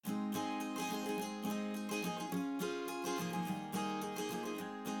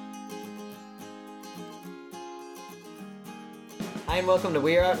Hi and welcome to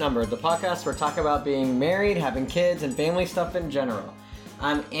We Are Outnumbered, the podcast where we talk about being married, having kids, and family stuff in general.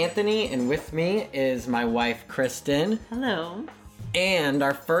 I'm Anthony, and with me is my wife, Kristen. Hello. And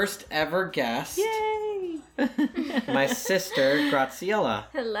our first ever guest, Yay! my sister, Graciela.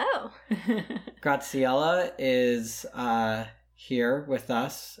 Hello. Graciela is here with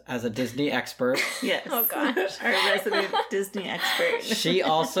us as a Disney expert. Yes. Oh, gosh. Our resident Disney expert. She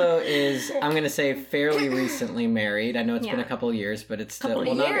also is, I'm going to say, fairly recently married. I know it's been a Yeah. couple of years, but it's still...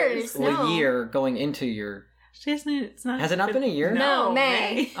 Couple years, a no. year going into your... She hasn't, it's not... Has it not been a year? No,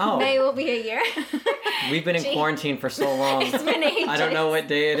 May. Oh. May will be a year. We've been in Gee. quarantine for so long. It's been ages. I don't know what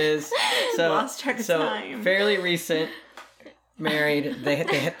day it is. So, Lost track of time. fairly recent, married. They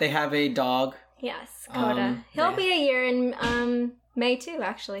have a dog. Yes, Coda. He'll be a year in May too,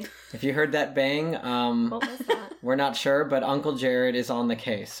 actually. If you heard that bang, What was that? we're not sure, but Uncle Jared is on the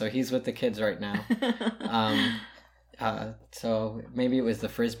case, so he's with the kids right now. So maybe it was the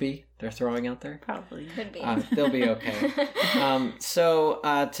frisbee they're throwing out there. Probably. Could be. They'll be okay. So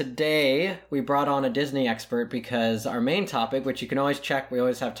today we brought on a Disney expert because our main topic, which you can always check, we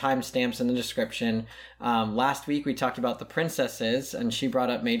always have timestamps in the description. Last week we talked about the princesses and she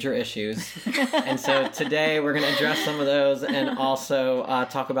brought up major issues. And so today we're going to address some of those and also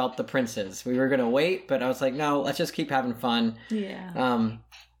talk about the princes. We were going to wait, but I was like, no, let's just keep having fun. Yeah.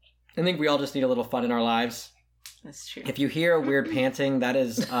 I think we all just need a little fun in our lives. That's true. If you hear a weird panting, that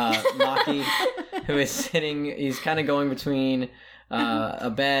is Maki, who is sitting. He's kind of going between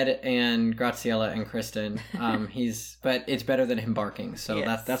a bed and Graciela and Kristen. But it's better than him barking. So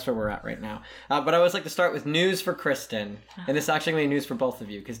Yes. that's where we're at right now. But I always like to start with news for Kristen, and this is actually going to be news for both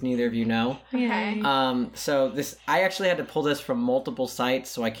of you because neither of you know. Okay. So this, I actually had to pull this from multiple sites,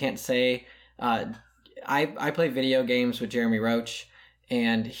 so I can't say. I play video games with Jeremy Roach.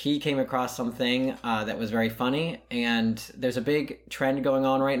 And he came across something that was very funny. And there's a big trend going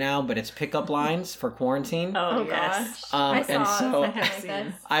on right now, but it's pickup lines for quarantine. Oh, Oh, yes. gosh. I and saw so- something like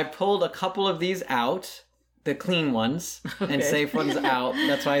this. I pulled a couple of these out, the clean ones, and Okay. safe ones out.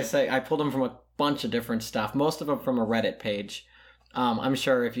 That's why I say I pulled them from a bunch of different stuff. Most of them from a Reddit page. I'm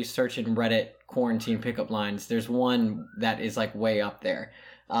sure if you search in Reddit quarantine pickup lines, there's one that is like way up there.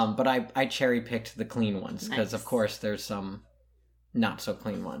 But I cherry picked the clean ones because, of Nice. course, there's some not so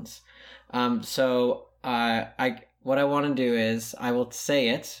clean ones. So what I want to do is I will say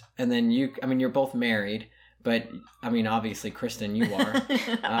it, and then you're both married, but obviously Kristen, you are.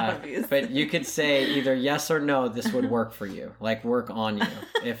 Obviously. But you could say either yes or no. This would work for you, like work on you.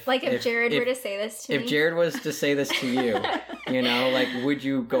 If Jared were to say this to me. if Jared was to say this to you, like would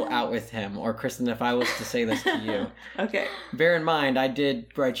you go out with him? Or Kristen, if I was to say this to you, Okay. bear in mind I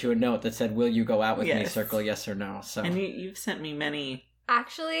did write you a note that said, "Will you go out with me?" Yes. Circle yes or no. So And you've sent me many.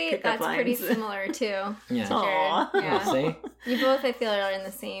 Actually, Pickup that's pretty lines. similar too. yeah, To Aw. Jared. Yeah. see, You both, I feel, are in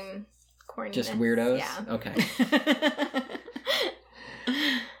the same quarantine. just weirdos. Yeah. Okay.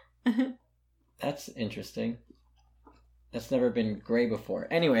 That's interesting. That's never been gray before.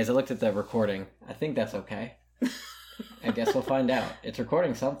 Anyways, I looked at the recording. I think that's okay. I guess we'll find out. It's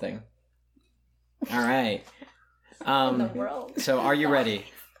recording something. All right. In the world. So are you ready?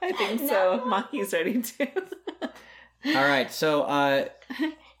 I think No. so. Maki's ready too. All right. So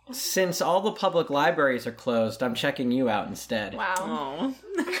since all the public libraries are closed, I'm checking you out instead. Wow. Oh,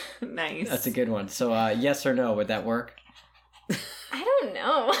 nice. That's a good one. So yes or no, would that work? I don't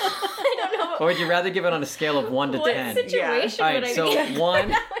know. I don't know. Or would you rather give it on a scale of 1 to what 10? situation All would right, I so be in?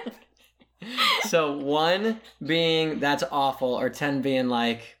 1 So 1 being that's awful, or 10 being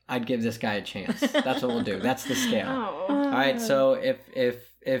like I'd give this guy a chance. That's what we'll do. That's the scale. Oh. All right. So if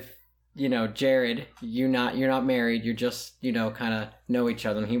Jared, you're not married, you're just kind of know each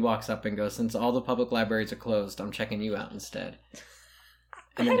other, and he walks up and goes, "Since all the public libraries are closed, I'm checking you out instead,"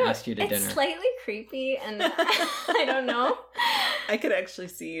 and then ask you to It's dinner. slightly creepy, and I don't know. I could actually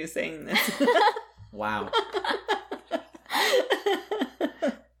see you saying this. Wow.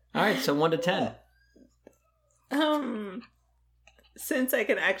 All right. So 1 to 10. Since I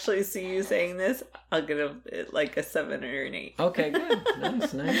can actually see you saying this, I'll give it like a 7 or an 8. Okay. Good.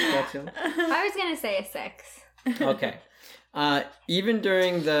 Nice. Gotcha. I was gonna say a 6. Okay. Even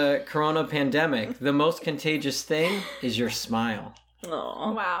during the corona pandemic, the most contagious thing is your smile.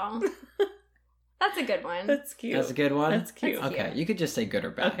 Oh, Wow. That's a good one. that's cute. That's a good one? That's cute. That's Okay, you could just say good or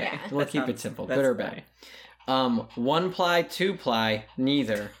bad. Okay, We'll that keep it sounds- simple. that's Good or fine. bad. 1 ply, 2 ply,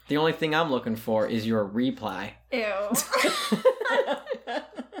 neither. The only thing I'm looking for is your reply. Ew.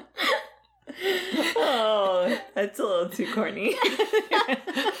 Oh, that's a little too corny.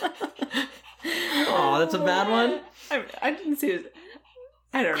 Oh, that's a bad one? I didn't see it.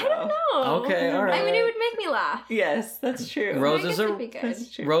 I don't know. I don't know. Okay, all right. I mean, it would make me laugh. Yes, that's true. Roses I guess are- it'd be good. That's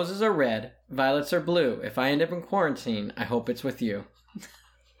true. Roses are red, violets are blue. If I end up in quarantine, I hope it's with you.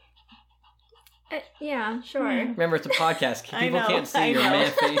 Yeah, sure. Remember, it's a podcast. I People know, can't see I your know.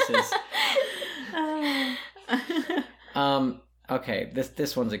 mad faces. Okay,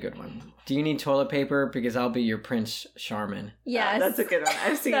 this one's a good one. Do you need toilet paper? Because I'll be your Prince Charmin. Yes. That's a good one.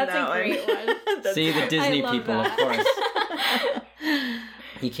 I've seen That's that a great one. That's See, the good. Disney I love people, that. of course.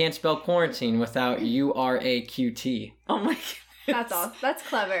 You can't spell quarantine without URAQT. Oh my That's all. That's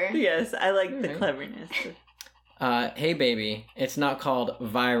clever. Yes, I like the Alright. cleverness. Hey, baby, it's not called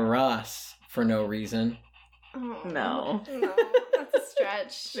virus for no reason. Oh, No. No, that's a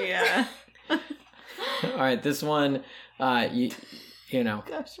stretch. Yeah. All right, this one, you know,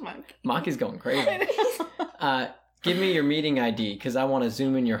 Gosh, Mike. Maki's going crazy. Give me your meeting ID because I want to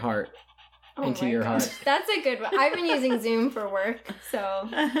zoom in your heart. Oh Into my your gosh. heart. That's a good one. I've been using Zoom for work, so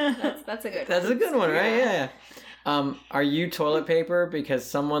that's a good That's one. a good one, right? Yeah. Are you toilet paper? Because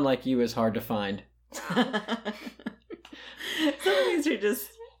someone like you is hard to find. Some of these are just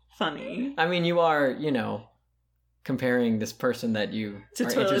funny. I mean, you are, you know, comparing this person that you To are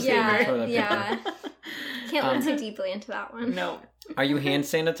toilet interested in Yeah, toilet paper. yeah. Can't look Um, too deeply into that one. No. Are you hand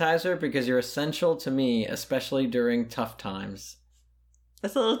sanitizer? Because you're essential to me, especially during tough times.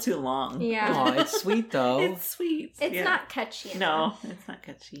 That's a little too long. Yeah. Oh, it's sweet though. It's sweet. It's yeah. not catchy No, enough. it's not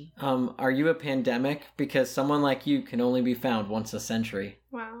catchy. Are you a pandemic? Because someone like you can only be found once a century.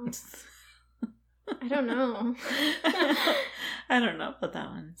 Wow. I don't know. I don't know about that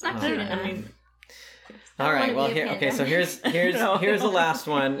one. It's not Oh, cute man. enough. I mean, All I right. wanna Well, be a here. Okay. So here's No. here's the last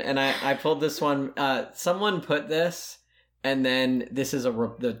one, and I pulled this one. Someone put this, and then this is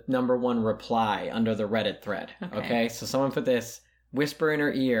the number one reply under the Reddit thread. Okay. Okay. So someone put this. Whisper in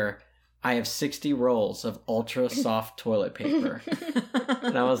her ear. I have 60 rolls of ultra soft toilet paper.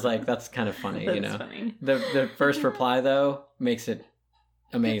 And I was like, that's kind of funny, that's you know. funny. The first reply though makes it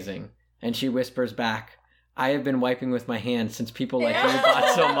amazing. And she whispers back, I have been wiping with my hands since people like you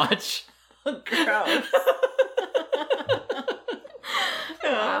bought so much. Gross.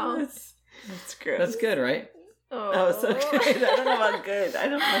 Wow. That's gross. That's good, right? Oh. That was so good. I don't know about good. I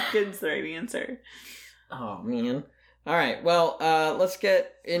don't know if good's the right answer. Oh man. All right. Well, let's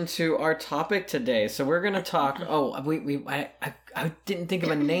get into our topic today. So we're gonna talk. Oh, I didn't think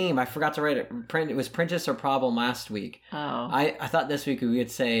of a name. I forgot to write it. It was Princess or Problem last week. Oh. I thought this week we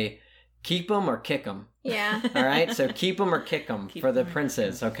would say keep 'em or kick 'em. Yeah. All right. So keep 'em or kick 'em Keep for the 'em or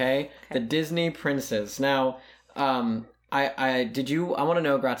princes. Okay? The Disney princes. Now, I want to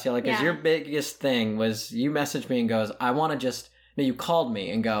know, Graziella, because Yeah. your biggest thing was you messaged me and goes, I want to just. No, you called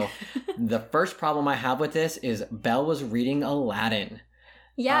me and go, the first problem I have with this is Belle was reading Aladdin.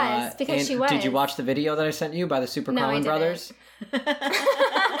 Yes, because and she was. Did you watch the video that I sent you by the Super No, I Carlin didn't. Brothers?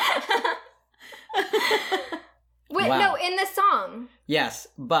 Wait, Wow. no, in the song. Yes,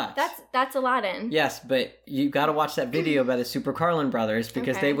 but That's Aladdin. yes, but you got to watch that video by the Super Carlin Brothers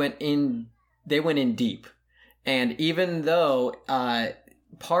because Okay. they went in deep, and even though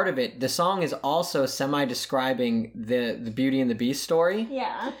part of it, the song is also semi-describing the Beauty and the Beast story,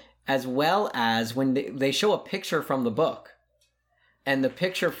 Yeah. as well as when they show a picture from the book, and the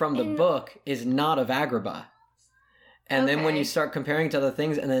picture from the book is not of Agrabah. And then when Okay. you start comparing to other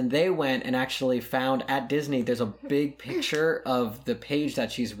things, and then they went and actually found at Disney, there's a big picture of the page that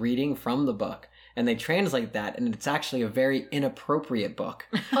she's reading from the book. And they translate that, and it's actually a very inappropriate book.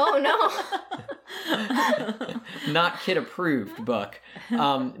 Oh no. Not kid approved book.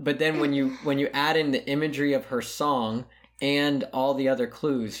 But then when you add in the imagery of her song and all the other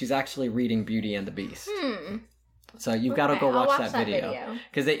clues, she's actually reading Beauty and the Beast. So you've got to go I'll watch, watch that video.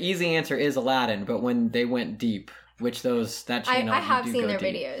 Because the easy answer is Aladdin, but when they went deep, which that channel I have you do seen go their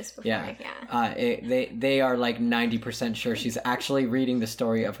deep. videos before. Yeah. Yeah. They are like 90% sure she's actually reading the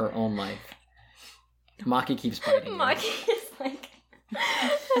story of her own life. Maki keeps biting. Maki is like.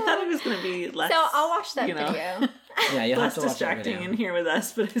 I thought it was going to be less. So I'll watch that you know, video. Yeah, you'll less have to watch that distracting video. in here with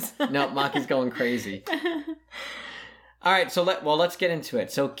us, but it's No, Maki's going crazy. All right, so let's get into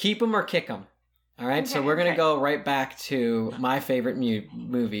it. So keep 'em or kick 'em. All right, so Okay, we're gonna okay. go right back to my favorite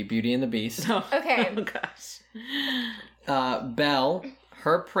movie, Beauty and the Beast. Oh, Okay. Oh gosh. Belle,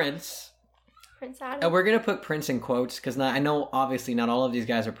 her prince. Prince Adam. And we're gonna put prince in quotes because I know obviously not all of these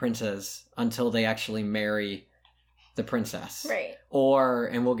guys are princes until they actually marry the princess, Right.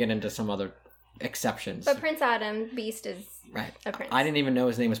 And we'll get into some other exceptions. But Prince Adam, Beast is Right. a prince. I didn't even know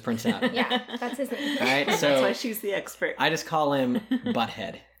his name was Prince Adam. Yeah, that's his name. All right, That's so why she's the expert. I just call him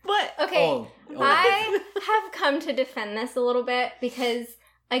Butthead. What? Okay. Oh. I have come to defend this a little bit because,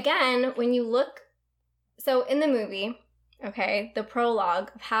 again, when you look. So in the movie, okay, the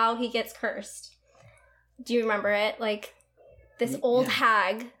prologue of how he gets cursed. Do you remember it? Like, this old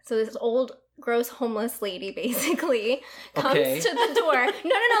hag, so this old gross homeless lady basically comes to the door.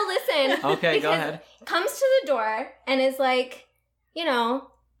 No, listen. Okay, go ahead. Comes to the door and is like, you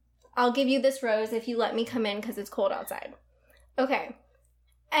know, I'll give you this rose if you let me come in because it's cold outside. Okay.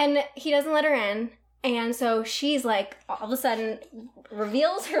 And he doesn't let her in. And so she's like, all of a sudden,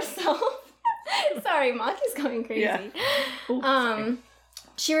 reveals herself. Sorry, Maki's going crazy. Yeah.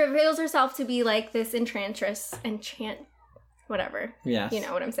 She reveals herself to be like this whatever. Yes. You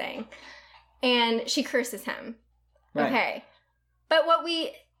know what I'm saying. And she curses him. Right. Okay. But what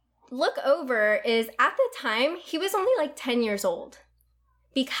we look over is at the time, he was only like 10 years old.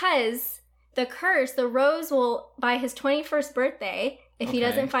 Because the curse, the rose will, by his 21st birthday, if he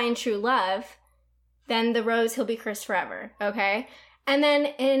doesn't find true love, then the rose, he'll be cursed forever. Okay? And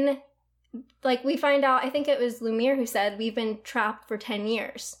then we find out, I think it was Lumiere who said, we've been trapped for 10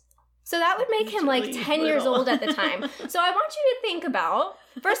 years. So that would make him like 10 years old at the time. So I want you to think about,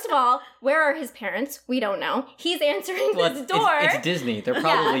 first of all, where are his parents? We don't know. He's answering this door. It's Disney. They're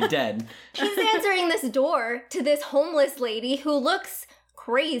probably dead. He's answering this door to this homeless lady who looks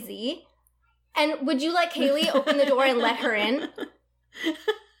crazy. And would you let Kaylee open the door and let her in?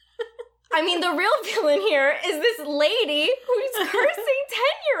 I mean, the real villain here is this lady who's cursing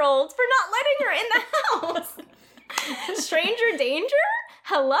 10-year-olds for not letting her in the house. Stranger danger?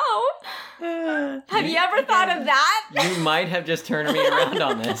 Hello? Have you ever thought of that? You might have just turned me around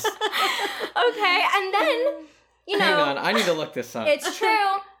on this. Okay, and then, you know... Hang on, I need to look this up. It's true.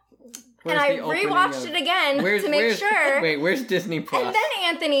 And I rewatched it again to make sure. Wait, where's Disney Plus? And then,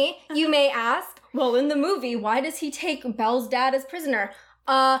 Anthony, you may ask, well, in the movie, why does he take Belle's dad as prisoner?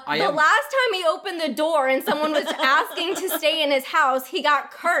 Last time he opened the door and someone was asking to stay in his house, he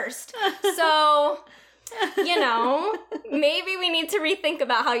got cursed. So... You know, maybe we need to rethink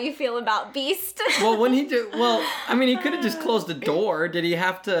about how you feel about Beast. Well, he could have just closed the door. Did he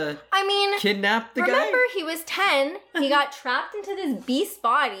have to kidnap the guy? Remember, he was 10. He got trapped into this beast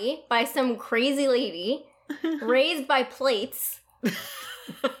body by some crazy lady, raised by plates.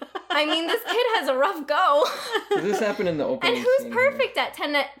 I mean, this kid has a rough go. Did this happen in the opening And who's scene perfect at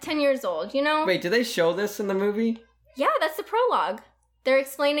 10 years old, you know? Wait, do they show this in the movie? Yeah, that's the prologue. They're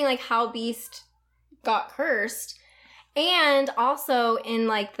explaining, like, how Beast got cursed. And also in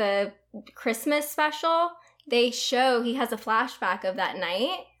like the Christmas special, they show he has a flashback of that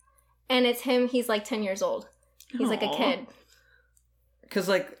night, and it's him, he's like 10 years old. He's like a kid. Because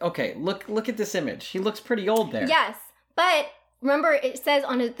look at this image. He looks pretty old there. Yes, but remember it says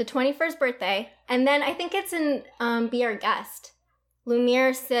on the 21st birthday, and then I think it's in Be Our Guest.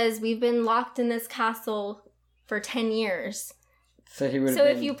 Lumiere says, we've been locked in this castle for 10 years. So he would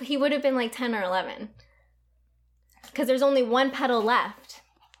have been... he would have been like 10 or 11. Because there's only one petal left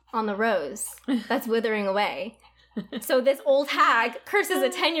on the rose that's withering away. So this old hag curses a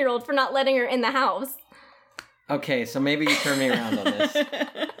 10-year-old for not letting her in the house. Okay, so maybe you turn me around on this.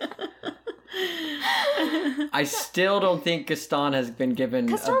 I still don't think Gaston has been given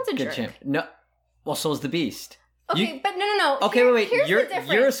Gaston's a good chance. No. Well, so is the Beast. Okay, but no. Okay, wait.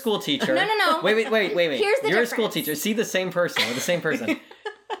 You're a school teacher. No. Wait. Here's the difference. You're a school teacher. See the same person.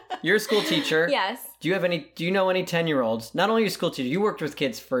 You're a school teacher. Yes. Do you know any 10-year-olds? Not only a school teacher, you worked with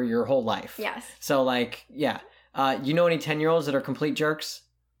kids for your whole life. Yes. So you know any 10-year-olds that are complete jerks?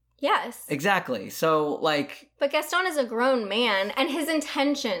 Yes. Exactly. So But Gaston is a grown man, and his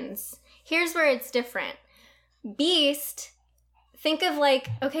intentions. Here's where it's different. Beast, think of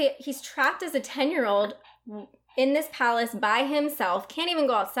he's trapped as a 10-year-old in this palace by himself, can't even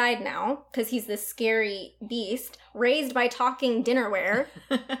go outside now because he's this scary beast, raised by talking dinnerware,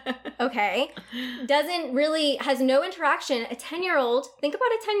 okay, has no interaction. A 10-year-old, think about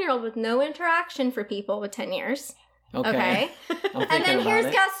a 10-year-old with no interaction for people with 10 years. Okay. And then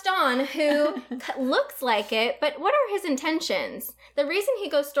here's Gaston, who looks like it, but what are his intentions? The reason he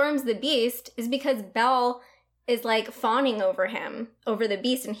storms the beast is because Belle is fawning over the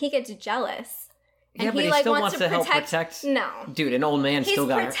beast, and he gets jealous. And yeah, but he still wants to help protect. No, dude, an old man still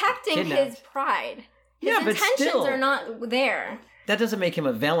got protecting kidnapped. His pride. His intentions are not there. That doesn't make him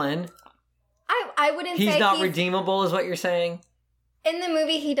a villain. I wouldn't say he's not redeemable, is what you're saying. In the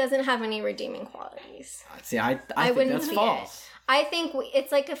movie, he doesn't have any redeeming qualities. See, I think that's false. I think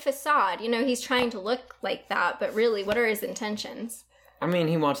it's like a facade. You know, he's trying to look like that, but really, what are his intentions? I mean,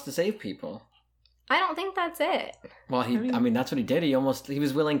 he wants to save people. I don't think that's it. Well, that's what he did. He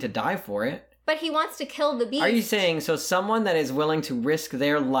was willing to die for it. But he wants to kill the beast. Are you saying, so someone that is willing to risk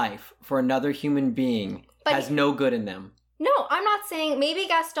their life for another human being has no good in them? No, I'm not saying, maybe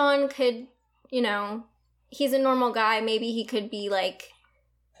Gaston could, he's a normal guy. Maybe he could be like,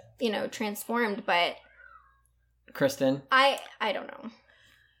 transformed, but Kristen? I don't know.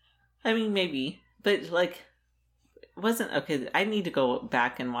 I mean, maybe. But, like, wasn't... Okay, I need to go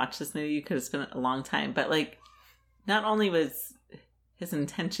back and watch this movie because it's been a long time. But, like, not only was his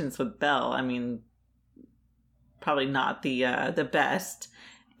intentions with Belle, I mean, probably not the best,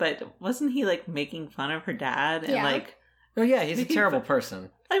 but wasn't he, like, making fun of her dad? And, Yeah. like... Oh, yeah, he's a terrible person.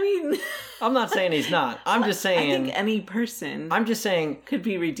 I mean... I'm not saying he's not. I'm just saying... I think any person I'm just saying... could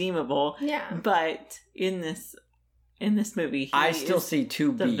be redeemable. Yeah. But in this movie, I still see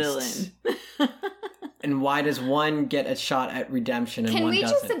two the beasts. villain. And why does one get a shot at redemption and Can one we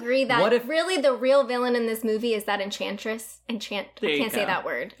doesn't? just agree that What if- really the real villain in this movie is that enchantress? I There can't you say go. that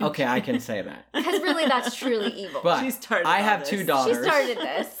word. Okay, I can say that. Because really that's truly evil. But She started I all have this. 2 She she daughters. started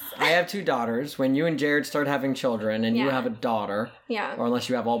this. I have 2 daughters. When you and Jared start having children and you Yeah. have a daughter, Yeah. or unless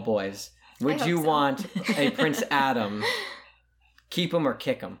you have all boys, would hope you so. want a Prince Adam, keep him or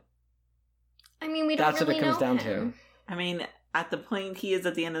kick him? I mean, we don't That's what really it comes know down him. I mean, at the point he is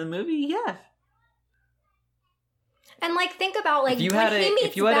at the end of the movie, yeah. And like, think about like If you when had he a meets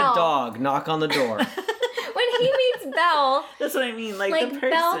if you had Belle, a dog knock on the door, when he meets Belle, That's what I mean. Like the person.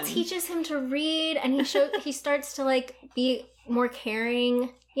 Belle teaches him to read, and he starts to like be more caring.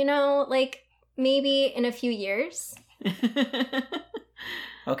 Like maybe in a few years.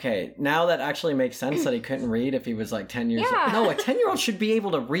 okay, now that actually makes sense that he couldn't read if he was like 10 years Yeah. old. No, a 10-year-old should be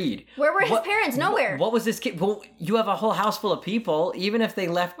able to read. Where were his What- parents? Nowhere. What was this kid? Well, you have a whole house full of people, even if they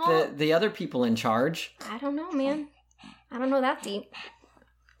left Well- the other people in charge. I don't know, man. I don't know that deep.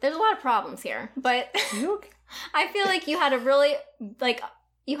 There's a lot of problems here, but I feel like you had a really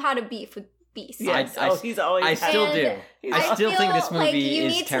you had a beef with Beast. Yes. I- he's always. I still And do. He's I still think this feel like movie you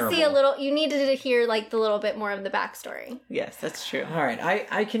is need terrible. to see you needed to hear like the little bit more of the backstory. Yes, that's true. All right,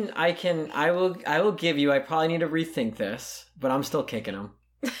 I will give you. I probably need to rethink this, but I'm still kicking him.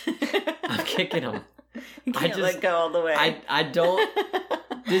 I'm kicking him. You can't just- let go all the way. I don't.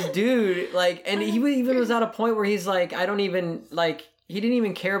 This dude, like, and he even was at a point where he's like, I don't even like. He didn't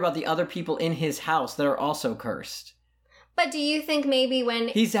even care about the other people in his house that are also cursed. But do you think maybe when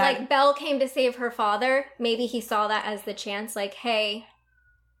He's had- like Belle came to save her father, maybe he saw that as the chance, like, hey,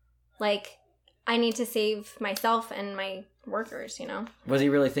 like I need to save myself and my workers, Was he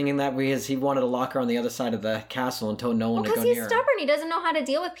really thinking that? Because he wanted to lock her on the other side of the castle and told no one to Because go he's near her. stubborn. He doesn't know how to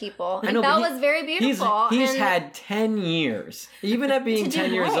deal with people. I And know, but Belle was very beautiful. He's and had 10 years. Even at being To do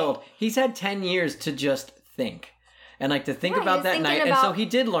 10 years what? old, he's had 10 years to just think. And like to think Yeah, about he's that thinking night. And so about he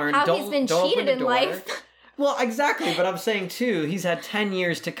did learn. how don't, he's been don't cheated open the in door. life. Well, exactly. But I'm saying too, he's had 10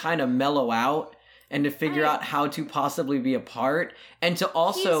 years to kind of mellow out and to figure Right. out how to possibly be apart. And to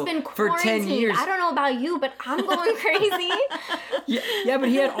also, He's been for 10 quarantined. years. I don't know about you, but I'm going crazy. Yeah, but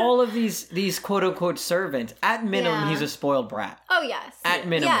he had all of these quote unquote servants. At minimum, Yeah. he's a spoiled brat. Oh yes. At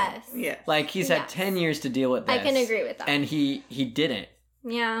minimum. Yes. Yeah. Like he's had Yes. 10 years to deal with this. I can agree with that. And he didn't.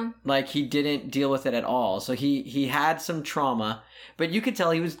 Yeah. Like he didn't deal with it at all. So he had some trauma, but you could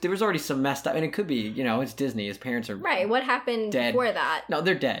tell there was already some messed up, and it could be, it's Disney. His parents are Right. What happened Dead. before that? No,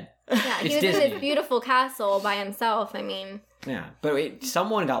 they're dead. Yeah, he It's was in Disney. his beautiful castle by himself. I mean, Yeah, but wait,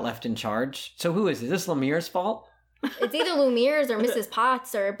 someone got left in charge. So who is this? Is this Lemire's fault? it's either Lumiere's or Mrs.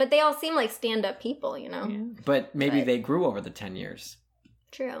 Potts, but they all seem like stand-up people, But maybe But- they grew over the 10 years.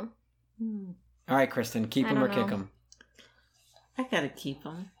 True. All right, Kristen, keep I him or don't kick know. him. I gotta keep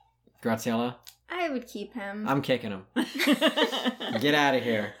him. Graciela, I would keep him. I'm kicking him. Get out of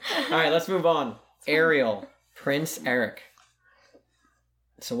here. All right, let's move on. Ariel, Prince Eric.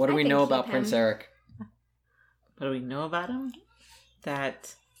 So what do I we think know keep about him. Prince Eric? What do we know about him?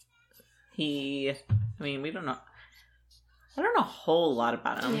 That we don't know. I don't know a whole lot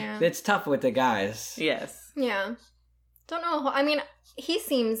about him. Yeah. It's tough with the guys. Yes. Yeah. Don't know. I mean, he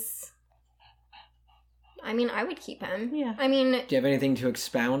seems. I mean, I would keep him. Yeah. I mean, Do you have anything to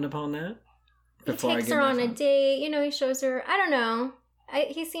expound upon that? he takes her on a date. He shows her. I don't know.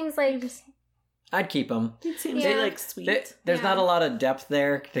 He seems like. I'd keep him. It seems Yeah. like sweet. There's Yeah. not a lot of depth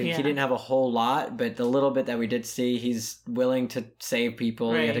there. He Yeah. didn't have a whole lot, but the little bit that we did see, he's willing to save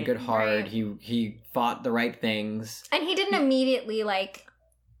people. He had a Right. good heart. Right. He fought the right things. And he didn't immediately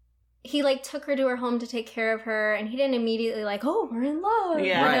he took her to her home to take care of her, and he didn't immediately oh, we're in love.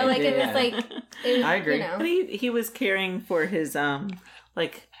 Yeah. Right, Like it yeah. was like it was, I agree. But he was caring for his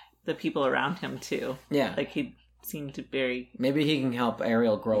the people around him too. Yeah. Like he seemed to very Maybe he can help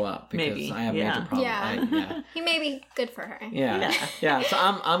Ariel grow up because Maybe, I have yeah. major problems. Yeah. Yeah. he may be good for her. Yeah. Yeah. So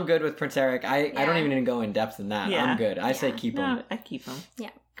I'm good with Prince Eric. I don't Yeah. even need to go in depth in that. Yeah. I'm good. I say Yeah. keep him. No, I keep him.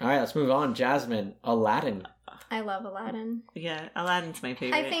 All right, let's move on. Jasmine, Aladdin. I love Aladdin. Yeah, Aladdin's my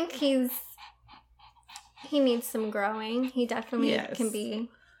favorite. I think he's he needs some growing. He definitely Yes. can be.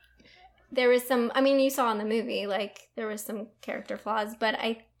 There was some. I mean, you saw in the movie, like there was some character flaws, but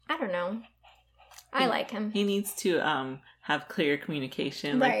I don't know. I like him. He needs to have clear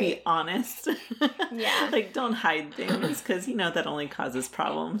communication, like be Right. honest. Yeah. Like don't hide things because that only causes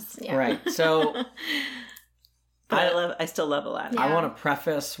problems. Yeah. Right. So But I still love Aladdin. Yeah. I want to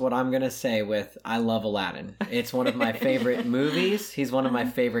preface what I'm going to say with I love Aladdin. It's one of my favorite movies. He's one of my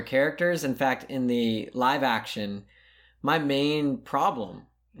favorite characters. In fact, in the live action, my main problem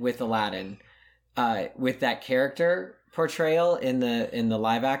with Aladdin, with that character portrayal in the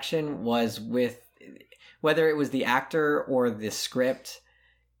live action was with whether it was the actor or the script,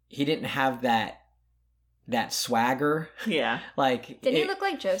 he didn't have that swagger. Yeah. Like Did he look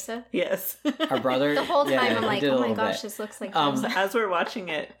like Joseph? Yes. our brother? The whole time Yeah, I'm he like, did a oh my little gosh, bit. this looks like So Joseph. As we're watching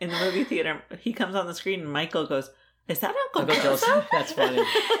it in the movie theater, he comes on the screen and Michael goes, "Is that Uncle Uncle Joseph?" Joseph. That's funny.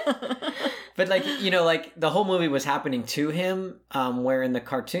 But like like the whole movie was happening to him, where in the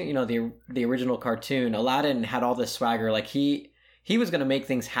cartoon, the original cartoon, Aladdin had all this swagger. Like he was gonna make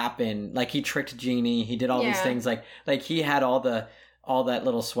things happen. Like he tricked Genie. He did all these Yeah. things. Like he had all that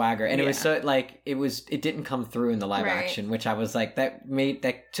little swagger, and it was Yeah. so like it didn't come through in the live Right. action, which I was like that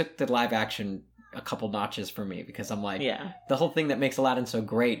took the live action a couple notches for me because I'm like Yeah. the whole thing that makes Aladdin so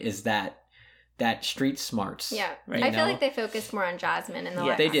great is that street smarts. Yeah. Right. I You feel know? like they focused more on Jasmine in the Yeah.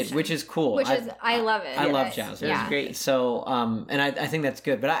 live They did, action. which is cool. Which is I love it. I love But- Jasmine. It was Yeah. great. So, and I think that's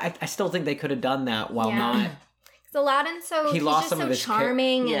good, but I still think they could have done that while Yeah. not. 'Cause Aladdin's He he's lost just some so of his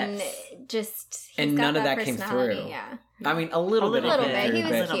charming Yes. and just he's And got none of that came personality, through. Yeah. I mean, a little bit. A little it came bit. He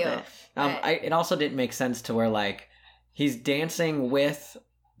through, was but, cute. but- it also didn't make sense to where like he's dancing with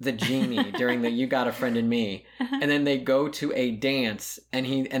the genie during the "You Got a Friend in Me," and then they go to a dance, and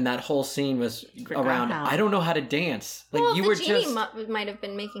that whole scene was Forgot around. how. I don't know how to dance. Like well, you the were genie just. might have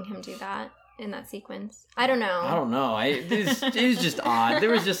been making him do that in that sequence. I don't know. I don't know. It was just odd.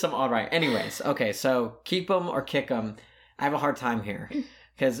 There was just some odd. Right. Anyways, okay. So keep them or kick them. I have a hard time here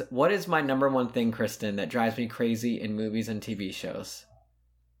because what is my number one thing, Kristen, that drives me crazy in movies and TV shows?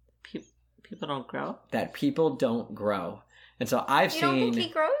 People don't grow. That people don't grow. And so I've You don't seen. think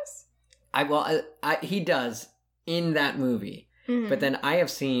he grows? He does in that movie, Mhm. but then I have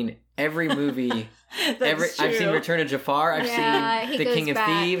seen every movie. That's I've seen true. Return of Jafar. I've Yeah, seen he The goes King of back.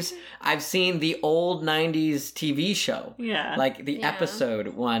 Thieves. I've seen the old '90s TV show, Yeah. like the Yeah. episode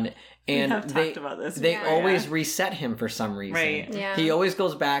one, we and have they talked about this. they Yeah. always reset him for some reason. Right. Yeah. He always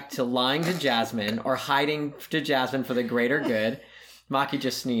goes back to lying to Jasmine or hiding to Jasmine for the greater good. Maki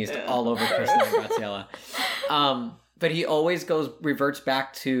just sneezed all over Kristen and Graciela. But he always reverts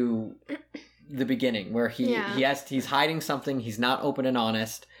back to the beginning where Yeah. he's hiding something. He's not open and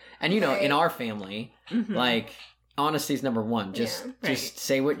honest. And in Right. our family, Mhm. like honesty's number one. Just Yeah. just Right.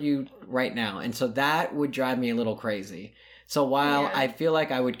 say what you right now. And so that would drive me a little crazy. So while Yeah. I feel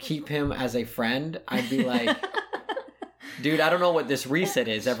like I would keep him as a friend, I'd be like, dude, I don't know what this reset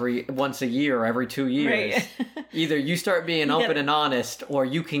is once a year or every 2 years. Right. Either you start being You open gotta- and honest, or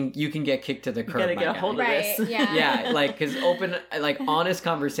you can get kicked to the You curb. gotta my get a guy. hold of Right, this. yeah. Yeah, like because honest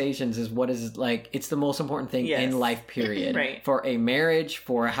conversations is what is like. It's the most important thing Yes. in life. Period. Right. For a marriage,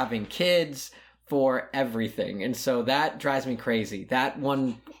 for having kids, for everything, and so that drives me crazy. That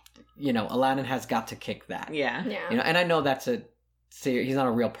one, Aladdin has got to kick that. Yeah. Yeah. And I know that's he's not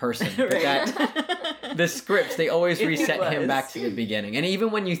a real person, but Right. that the scripts they always If he reset him was. back to the beginning. And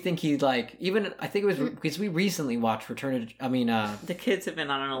even when you think he's like, I think it was because we recently watched The kids have been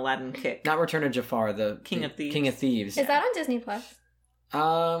on an Aladdin kick. not Return of Jafar, the King of Thieves. King of Thieves. Is that on Disney Plus?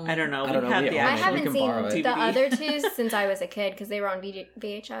 I don't know. I don't We know. have We the own it. I We haven't can seen borrow it. DVD. the other two since I was a kid because they were on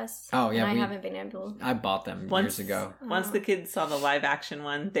VHS. Oh, yeah, and I we- haven't been able. I bought them years ago. Once the kids saw the live action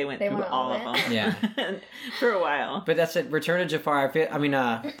one, they went through went all all of of them. Yeah. For a while. But that's it. Return of Jafar.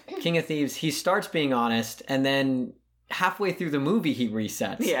 King of Thieves. He starts being honest, and then halfway through the movie, he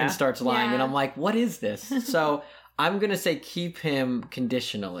resets Yeah. and starts lying. Yeah. And I'm like, what is this? So I'm gonna say keep him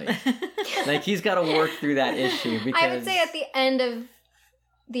conditionally. Like he's got to work through that issue because I would say at the end of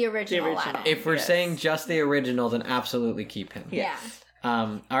the original, original. Aladdin. if we're Yes. saying just the original, then absolutely keep him. Yeah.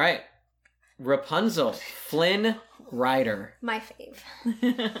 Yeah. All right. Rapunzel, Flynn Rider. My fave.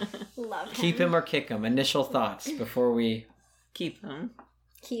 Love him. Keep him or kick him. Initial thoughts before we. Keep them.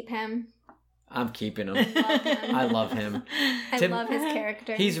 Keep him. I'm keeping him. Love him. I love him. I Tim- love his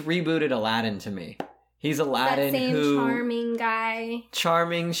character. He's rebooted Aladdin to me. He's that Aladdin same who charming guy.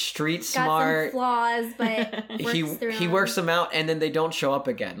 charming, street Got smart. some flaws, but He works through works them out, and then they don't show up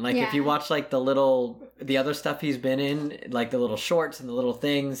again. Like if Yeah. you watch like the other stuff he's been in, like the little shorts and the little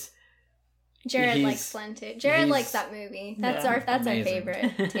things, Jared He's- likes Flynn too. Jared he's- likes that movie. That's Yeah, our amazing.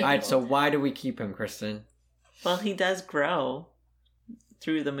 favorite. All right, so why do we keep him, Kristen? Well, he does grow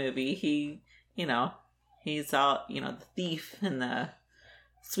through the movie. He, he's all, the thief and the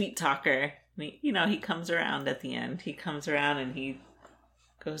sweet talker. And he comes around at the end. He comes around and he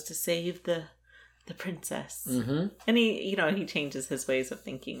goes to save the princess. Mm-hmm. And he changes his ways of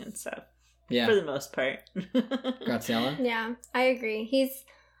thinking and stuff. Yeah. For the most part. Graciela? Yeah, I agree.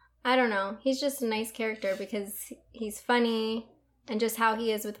 I don't know. He's just a nice character because he's funny and just how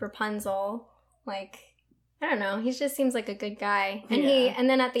he is with Rapunzel. Like, I don't know. He just seems like a good guy. And Yeah. and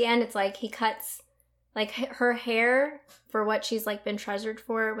then at the end, it's like he cuts like her hair for what she's like been treasured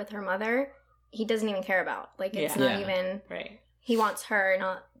for with her mother. He doesn't even care about. Like, it's Yeah. not Yeah. even, Right. he wants her,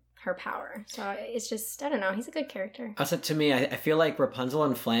 not her power. So it's just, I don't know. He's a good character. Also, to me, I feel like Rapunzel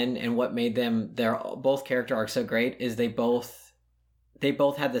and Flynn, and what made them their both character arcs so great is they both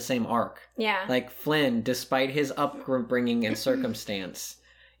had the same arc. Yeah. Like Flynn, despite his upbringing and circumstance,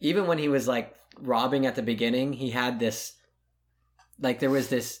 even when he was like robbing at the beginning, he had this, like, there was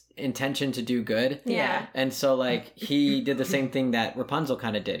this intention to do good. Yeah. And so, like, he did the same thing that Rapunzel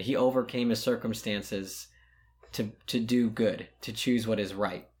kind of did. He overcame his circumstances to do good, to choose what is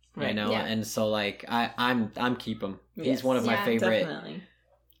right. You Right. know, Yeah. and so like I'm keep him. He's Yes. one of my Yeah, favorite, Definitely.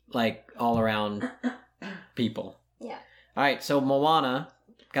 like, all around people. Yeah. All right, so Moana,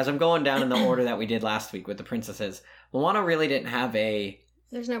 guys, I'm going down in the order that we did last week with the princesses. Moana really didn't have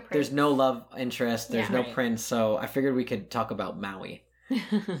There's no prince. there's no love interest, there's Yeah. no Right. prince, so I figured we could talk about Maui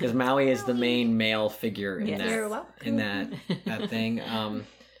because Maui is the main male figure in Yes. You're that welcome. that thing.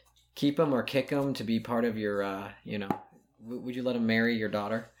 Keep him or kick him to be part of your, would you let him marry your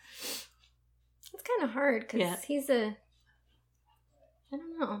daughter? It's kind of hard because Yeah. I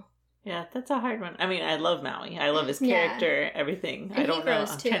don't know. Yeah, that's a hard one. I mean, I love Maui. I love his Yeah. character, everything. And I he don't know.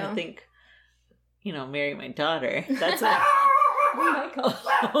 grows, I'm too. trying to think, marry my daughter. That's a...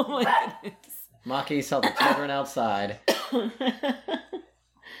 Oh my goodness. Maki, tell the children outside.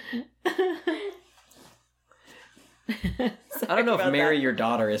 I don't know if marry your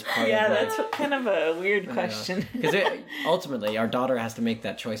daughter is part Yeah, of that's kind of a weird know. question. Because ultimately our daughter has to make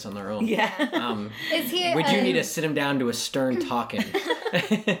that choice on their own. Yeah. Is he? Would you need to sit him down to a stern talking?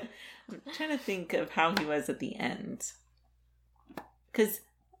 I'm trying to think of how he was at the end. Because,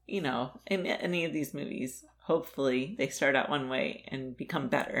 in any of these movies, hopefully they start out one way and become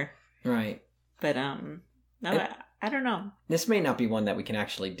better. Right. But, no, I don't know. This may not be one that we can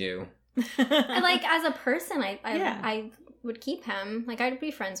actually do. Like as a person, I Yeah. would keep him. Like I'd be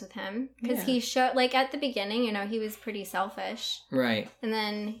friends with him because Yeah. he showed like at the beginning, he was pretty selfish, Right. and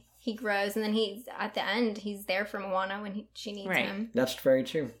then he grows, and then he's at the end, he's there for Moana when she needs Right. him. That's very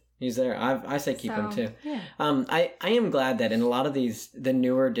true. He's there. I say keep him So- too. Yeah. I am glad that in a lot of the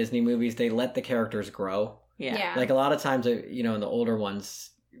newer Disney movies, they let the characters grow. Yeah. Like a lot of times, in the older ones,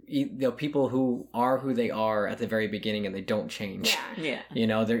 people who are who they are at the very beginning and they don't change. Yeah.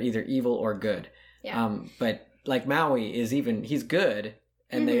 Yeah. They're either evil or good. Yeah. But like Maui he's good,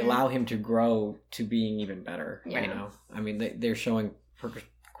 and they Mhm. allow him to grow to being even better. Yeah. I mean, they're showing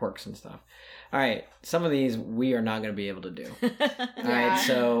quirks and stuff. All right, some of these we are not going to be able to do. All right, Yeah.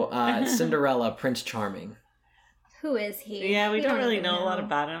 so Cinderella, Prince Charming. Who is he? Yeah, we don't really even know a lot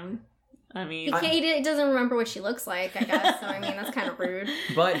about him. I mean, He doesn't remember what she looks like, I guess. So I mean, that's kind of rude.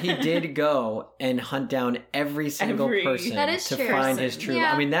 But he did go and hunt down every single Every- person That is to true. find his true.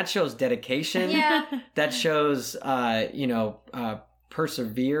 Yeah. I mean, that shows dedication. Yeah. That shows,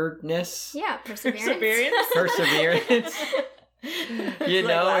 persevereness. Yeah, perseverance. Perseverance. Like It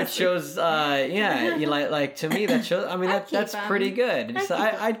last shows. Like to me, that shows. I mean, I'd that's keep him. pretty good. I'd So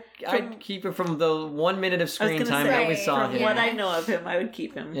keep I'd keep it from the 1 minute of I was screen gonna time say, that we Right. saw from him. what I know of him, I would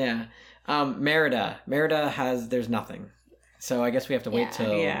keep him. Yeah. Merida. There's nothing. So I guess we have to wait Yeah.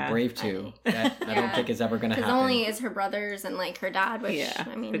 till Yeah. Brave 2. That I don't Yeah. think is ever going to Because happen. only is her brothers and like her dad, which Yeah,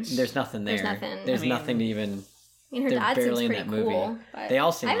 I mean, which- There's nothing there. There's nothing. There's I mean- nothing to even. her they're dad seems barely in pretty that movie. cool. But They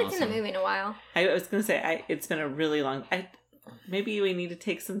all seem I haven't seen awesome. the movie in a while. I was going to say, it's been a really long... maybe we need to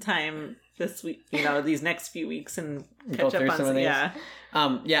take some time this week, these next few weeks and Go catch up through on some of these?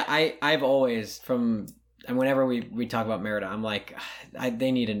 Yeah. I've always and whenever we talk about Merida, I'm like,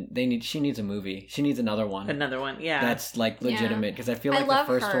 she needs a movie. She needs another one. Another one, yeah. That's like legitimate because I feel I like the love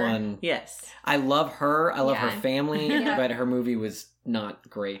first her. one. Yes. I love her. I love her Yeah. family, Yeah. but her movie was not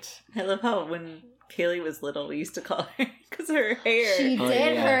great. I love how when Kaylee was little, we used to call her because her hair. She Oh,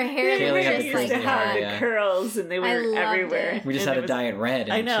 did. yeah. Her hair Kaylee was had just the used like to crazy have hair, that. the yeah. curls, and they I were loved everywhere. it. We just And had it to was- dye it red,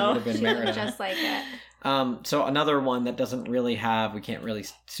 and I know. she would have been She looked Merida. just like it. So another one that doesn't really we can't really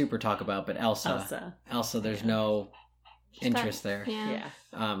super talk about, but Elsa. Elsa. There's no interest there. Yeah.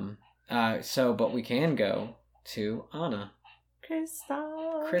 Yeah. But we can go to Anna. Kristoff.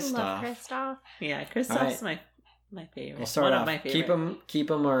 Love Kristoff. Kristoff. Yeah, Kristoff's my favorite. We'll start One off. of my favorites. Keep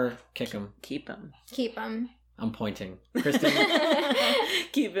him, or kick him. Keep him. Keep him. I'm pointing. Kristen,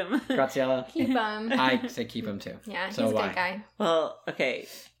 Keep him. Graciela. Keep him. I say keep him too. Yeah, he's So a why? good guy. Well, okay.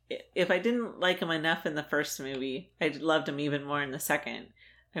 If I didn't like him enough in the first movie, I loved him even more in the second.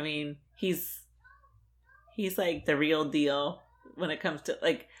 I mean, he's like the real deal when it comes to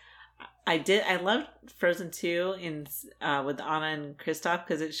like. I loved Frozen 2 with Anna and Kristoff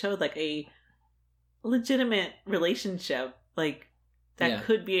because it showed like a legitimate relationship, like that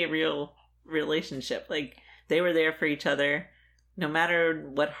could be a real relationship. Like they were there for each other. No matter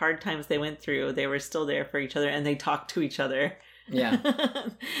what hard times they went through, they were still there for each other, and they talked to each other. Yeah.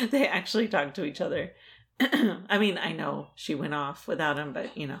 They actually talked to each other. I mean, I know she went off without him,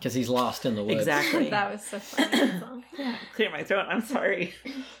 but you know. Because he's lost in the woods. Exactly. That was so funny. Yeah, clear my throat. I'm sorry.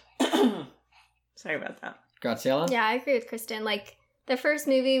 Sorry about that. Graciela? Yeah, I agree with Kristen. Like, the first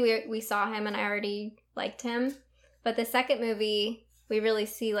movie, we saw him and I already liked him. But the second movie, we really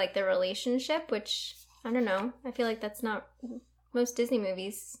see, like, the relationship, which, I don't know. I feel like that's not... Most Disney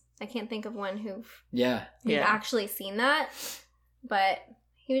movies, I can't think of one who've actually seen that. But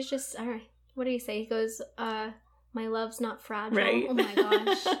he was just... I don't know, what do you say? He goes, my love's not fragile. Right. Oh my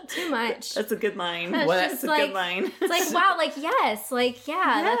gosh. Too much. That's a good line. That's a good line. It's like, wow, like, yes. Like,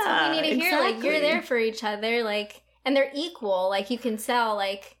 yeah, that's what we need to hear. Like, you're there for each other. Like, and they're equal. Like, you can tell,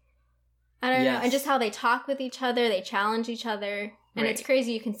 like, I don't know. And just how they talk with each other. They challenge each other. And it's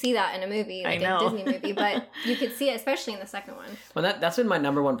crazy you can see that in a movie, like a Disney movie. But you could see it, especially in the second one. Well, that's been my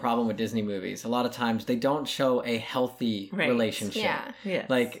number one problem with Disney movies. A lot of times they don't show a healthy relationship. Yeah.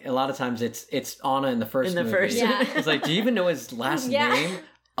 Like, a lot of times it's Anna in the first movie. Yeah. It's like, do you even know his last name?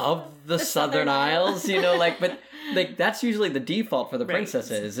 Of the Southern Isles? You know, like, but... Like, that's usually the default for the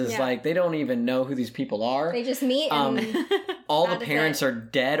princesses, is like, they don't even know who these people are. They just meet and... all the parents are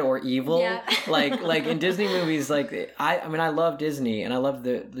dead or evil. Yeah. like in Disney movies, like, I mean, I love Disney, and I love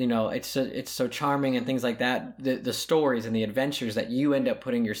the, you know, it's so charming and things like that. The stories and the adventures that you end up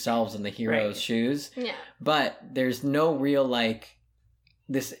putting yourselves in the hero's shoes. Yeah. But there's no real, like,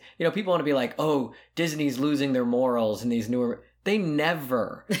 this, you know, people want to be like, oh, Disney's losing their morals in these newer... They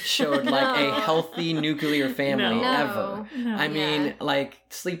never showed, like, a healthy nuclear family, ever. No. I mean, like,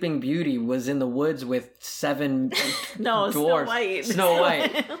 Sleeping Beauty was in the woods with 7 dwarfs. Snow White.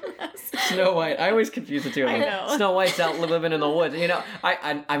 Snow White. I always confuse the two of them. I know. Snow White's out living in the woods. You know,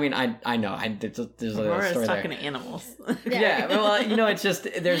 I mean, I know. There's a Aurora's story talking there. to animals. Yeah, well, you know, it's just,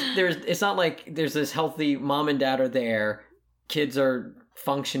 there's, it's not like there's this healthy mom and dad are there, kids are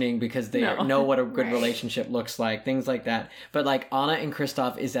functioning because they know what a good relationship looks like, things like that. But like Anna and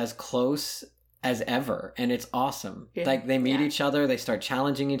Kristoff is as close as ever, and it's awesome. Like, they meet each other, they start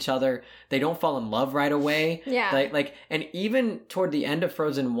challenging each other, they don't fall in love right away. Like and even toward the end of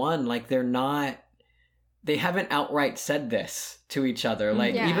Frozen 1, like, they haven't outright said this to each other.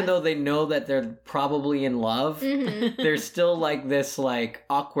 Like, even though they know that they're probably in love, there's still, like, this, like,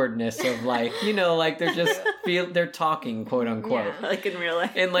 awkwardness of, like, you know, like, they're just they're talking, quote unquote. Yeah. Like in real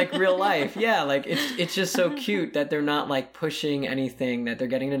life. In, like, real life. Yeah, like, it's just so cute that they're not, like, pushing anything, that they're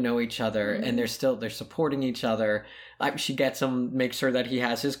getting to know each other, and they're supporting each other. Like, she gets him, makes sure that he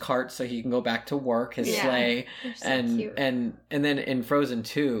has his cart so he can go back to work, his sleigh. So and cute. and then in Frozen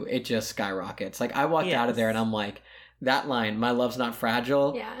 2, it just skyrockets. Like, I walked out of there and I'm like, that line, "My love's not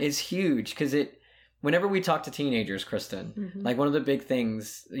fragile," is huge, because whenever we talk to teenagers, Kristen, like, one of the big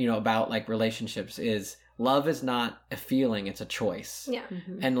things, you know, about, like, relationships is love is not a feeling, it's a choice. Yeah.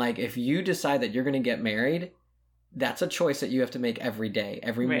 And, like, if you decide that you're going to get married, that's a choice that you have to make every day,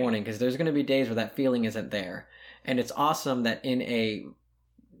 every morning, because there's going to be days where that feeling isn't there. And it's awesome that in a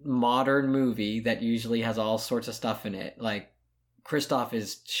modern movie that usually has all sorts of stuff in it, like, Kristoff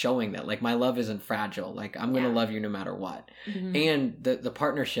is showing that, like, my love isn't fragile. Like, I'm going to love you no matter what. And the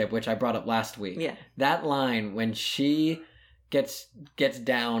partnership, which I brought up last week, that line when she gets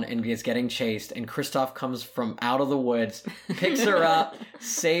down and is getting chased, and Kristoff comes from out of the woods, picks her up,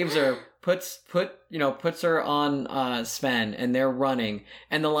 saves her, puts her on Sven, and they're running,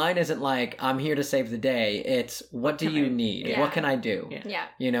 and the line isn't like, "I'm here to save the day," it's, "What do you need? What can I do?"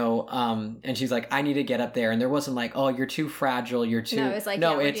 You know, and she's like, "I need to get up there," and there wasn't like, "Oh, you're too fragile, you're too..." No, it's like,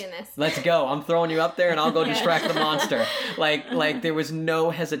 we're doing this. "Let's go, I'm throwing you up there and I'll go distract the monster." Like there was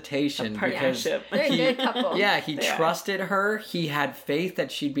no hesitation, because partnership. They're a good couple. yeah, he trusted her, he had faith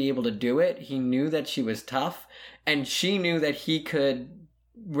that she'd be able to do it, he knew that she was tough, and she knew that he could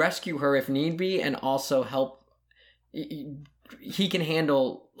rescue her if need be, and also help. He can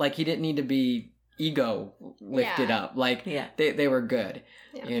handle, like, he didn't need to be ego lifted Yeah. up. Like Yeah. they were good.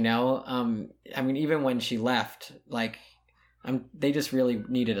 Yeah. You know? I mean, even when she left, like they just really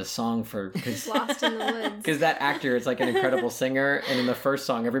needed a song for Lost in the woods. because that actor is like an incredible singer, and in the first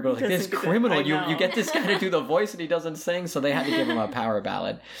song, everybody was like, "This Doesn't get it. criminal! I You know. get this guy to do the voice, and he doesn't sing." So they had to give him a power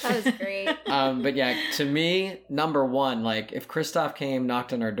ballad. That was great. But yeah, to me, number one, like if Kristoff came,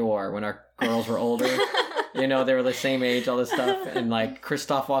 knocked on our door when our girls were older, you know, they were the same age, all this stuff, and like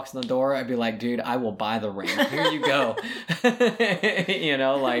Kristoff walks in the door, I'd be like, "Dude, I will buy the ring. Here you go." You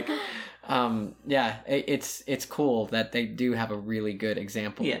know, like. Yeah, it's cool that they do have a really good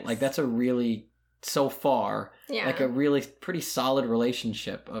example. Yes. Like that's a really so far Yeah. like a really pretty solid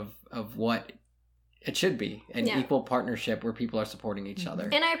relationship of what it should be, an Yeah. equal partnership where people are supporting each other.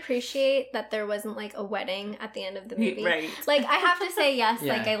 And I appreciate that there wasn't like a wedding at the end of the movie. Right. Like I have to say yes,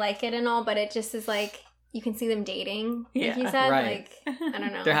 Yeah. like I like it and all, but it just is like you can see them dating, Yeah. like you said. Right. Like I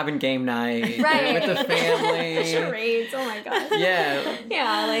don't know. They're having game night right with the family. charades. Oh my god. Yeah.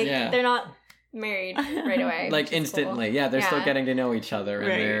 Yeah, like Yeah. they're not married right away. Like which is instantly, cool. yeah, they're still Yeah. getting to know each other, and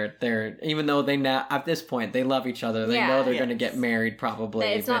Right. they're even though they now at this point they love each other, they Yeah. know they're Yes. going to get married probably.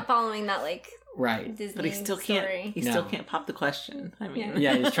 But it's not following that like right. Disney But he still story. can't. He No. still can't pop the question. I mean,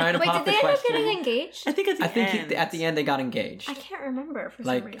 Yeah, he's trying to Wait, pop did the they end up question. getting engaged? I think at the I think end, at the end they got engaged. I can't remember for some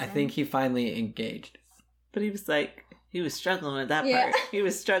Like reason. I think he finally engaged. but he was like, he was struggling with that Yeah. part. He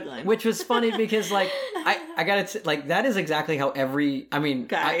was struggling. Which was funny because like I gotta like that is exactly how every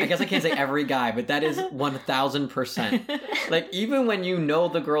Guy. I guess I can't say every guy, but that is 1000%. Like even when you know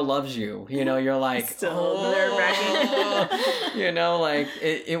the girl loves you, you know, you're like Still nerve-wracking. you know, like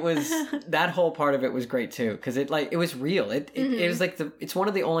it was that whole part of it was great too because it was real. It was like it's one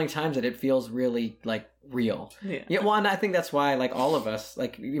of the only times that it feels really like real. Yeah, well, and I think that's why like all of us,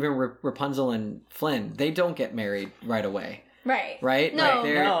 like even Rapunzel and Flynn, they don't get married right away. Right? No.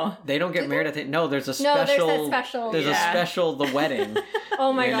 Like No. they don't get Do married at the no, there's a No, there's special that special. there's a Yeah. special the wedding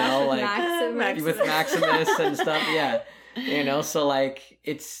Oh my you gosh, know, with like, Maximus. with Maximus and stuff, yeah. You know, so like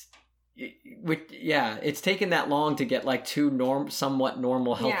it's taken that long to get like two somewhat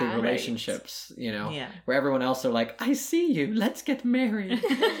normal healthy Yeah. relationships, you know. Yeah. Where everyone else are like, I see you, let's get married.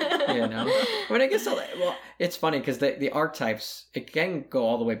 You know, but I guess well, it's funny because the archetypes it can go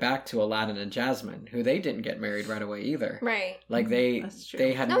all the way back to Aladdin and Jasmine, who they didn't get married right away either. Right. Like That's true.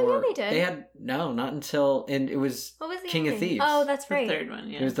 they had No, yeah, more. they did. They had not until and it was What was the King of other? Thieves. Oh, that's The right. third one,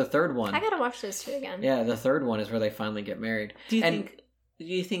 yeah. it was the third one. I gotta watch those two again. Yeah, the third one is where they finally get married. Do you And- think? Do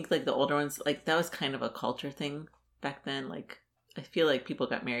you think like the older ones, like that was kind of a culture thing back then? Like, I feel like people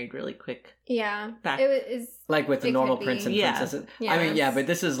got married really quick. Yeah. Back- It was. Like with the It normal could be. prince and Yeah. princesses. Yeah. I mean, yeah, but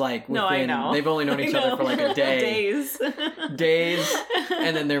this is like within, No, I know. they've only known I each other know. for like a day, days, days,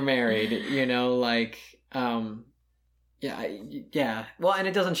 and then they're married. You know, like, yeah. Well, and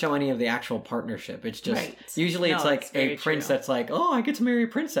it doesn't show any of the actual partnership. It's just Right. usually it's No, like it's a very prince true. that's like, oh, I get to marry a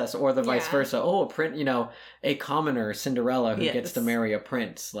princess, or the vice Yeah. versa. Oh, a commoner, Cinderella, who gets Yes. to marry a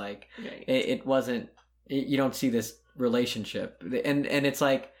prince. Like, Right. it wasn't. You don't see this relationship, and it's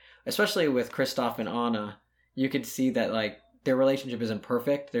like, especially with Kristoff and Anna, you could see that like their relationship isn't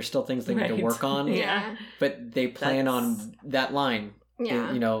perfect. There's still things they need to Right. work on, Yeah. but they plan That's- on that line.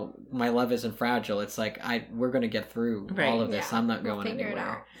 Yeah. You know, my love isn't fragile. It's like we're gonna get through Right. all of this. Yeah. I'm not We'll going figure it anywhere.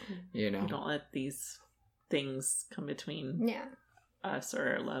 out. You know. Don't let these things come between Yeah. us or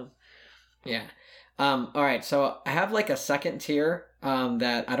our love. Yeah. All right. So I have like a second tier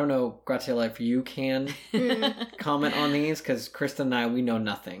that I don't know, Graciela, if you can Mm. comment on these because Kristen and I we know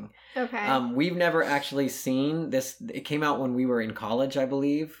nothing. Okay. We've never actually seen this. It came out when we were in college, I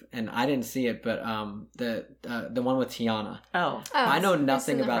believe, and I didn't see it. But the one with Tiana, Oh, I know Prince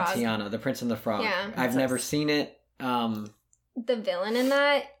nothing and the about Frog. Tiana, the Prince and the Frog. Yeah. I've never seen it. The villain in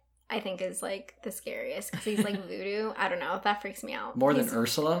that, I think, is like the scariest because he's like voodoo. I don't know. That freaks me out. More than He's-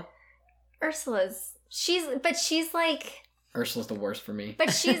 Ursula. Ursula's. She's like. Ursula's the worst for me. But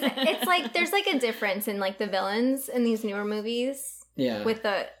it's like there's like a difference in like the villains in these newer movies Yeah. with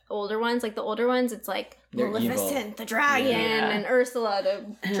the older ones. Like the older ones, it's like They're Maleficent, evil. the dragon, Yeah. and Ursula,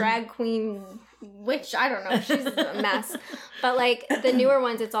 the drag queen witch. I don't know. She's a mess. But like the newer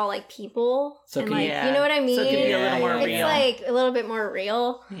ones, it's all like people. So and can like you- you know what I mean? So it can be a little more it's real. like a little bit more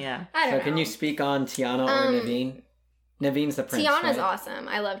real. yeah. I don't So know. can you speak on Tiana or Um, Naveen? Naveen's the prince. Tiana's right? awesome.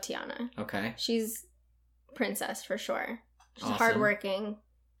 I love Tiana. Okay. She's princess for sure. She's Awesome. hardworking.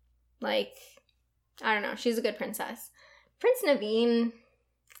 Like, I don't know. She's a good princess. Prince Naveen,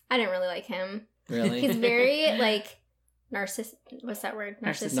 I didn't really like him. Really? He's very like what's that word?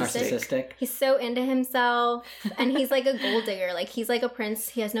 narcissistic. He's so into himself, and he's like a gold digger. Like he's like a prince.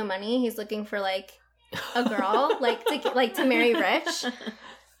 He has no money. He's looking for like a girl, like to marry rich.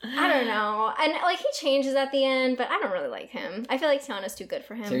 I don't know. And like he changes at the end, but I don't really like him. I feel like Tiana's too good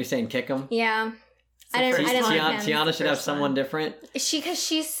for him. So you're saying kick him? Yeah. It's the I didn't first like one. him. Tiana should have First someone one. different. Because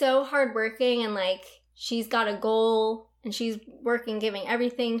she's so hardworking and like she's got a goal and she's working, giving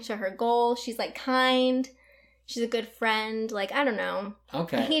everything to her goal. She's like kind. She's a good friend. Like, I don't know.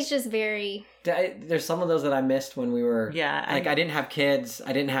 Okay. And he's just very... There's some of those that I missed when we were... Yeah. Like, I didn't have kids.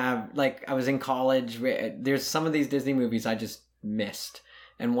 I didn't have... Like, I was in college. There's some of these Disney movies I just missed.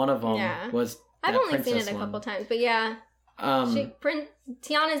 And one of them was I've that only seen princess it a one. couple times, but yeah.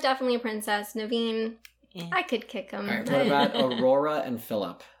 Tiana's definitely a princess. Naveen, Yeah. I could kick him. All right, what about Aurora and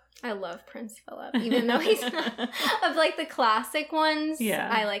Philip? I love Prince Philip, even though he's not... Of like the classic ones, Yeah.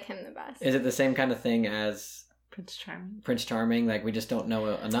 I like him the best. Is it the same kind of thing as Prince Charming. Prince Charming? Like, we just don't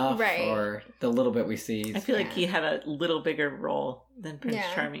know enough? Right. Or the little bit we see? I feel like Yeah. he had a little bigger role than Prince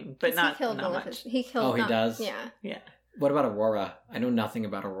Yeah. Charming, but 'Cause not, he killed not one much. of his, he killed Oh, he not- does? Yeah. Yeah. What about Aurora? I know nothing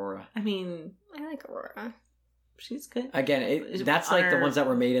about Aurora. I mean, I like Aurora. she's good. Again, that's like the ones that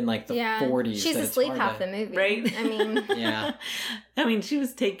were made in like the 40s. She's that it's asleep hard half to- the movie. Right? I mean... Yeah. I mean, she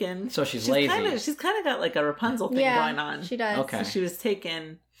was taken. So she's lazy. She's kind of got like a Rapunzel thing yeah, going on. she does. Okay. So she was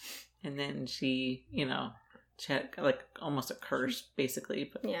taken, and then she, she had like almost a curse,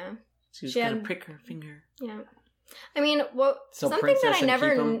 basically. But Yeah. she was She going had- to prick her finger. Yeah. I mean, So something Princess that I and never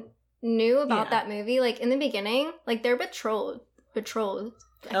Keep 'em? knew about Yeah. that movie, like in the beginning, like they're betrothed. I Oh,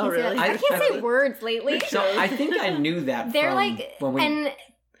 can't say that- really? I can't say words lately. So I think I knew that They're from like, when we... and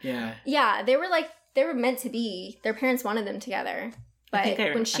yeah. yeah, they were meant to be. Their parents wanted them together, but think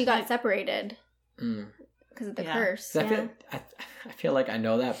I- when she I got think- separated Mm. because of the Yeah. curse, So yeah. I feel like I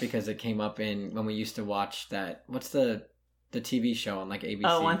know that because it came up in when we used to watch that. What's the TV show on like ABC?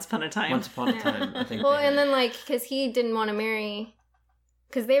 Oh, Once Upon a Time. Once Upon a Yeah. Time. I think. Well, they and had- then like because he didn't want to marry,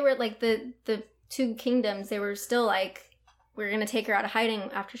 because they were like the two kingdoms. They were still like, we're gonna take her out of hiding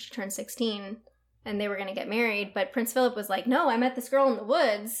after she turned 16, and they were gonna get married. But Prince Philip was like, no, I met this girl in the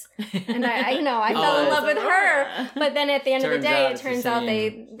woods, and I fell in Oh. love with her. But then at the end of the Turns day, out it it's the turns out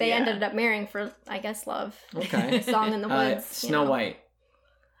same. they Yeah. ended up marrying for, I guess, love. Okay. Song in the woods. you Snow know. White.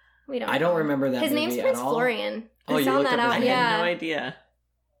 We don't. I don't know. remember that. His movie name's at Prince all. Florian. Oh, I you found looked that up his out. I name. had no Yeah. idea.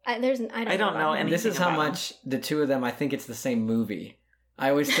 I don't I don't know about him. any- This is anything how about much the two of them. I think it's the same movie. I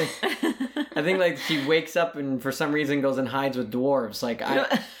always think. I think like she wakes up and for some reason goes and hides with dwarves. Like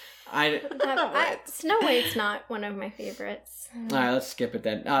Snow White's not one of my favorites. All right, let's skip it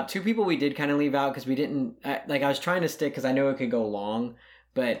then. Two people we did kind of leave out because we didn't like. I was trying to stick because I knew it could go long,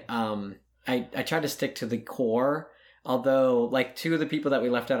 but I tried to stick to the core. Although, like, two of the people that we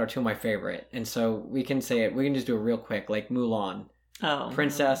left out are two of my favorite, and so we can say it. We can just do it real quick, like Mulan, Oh,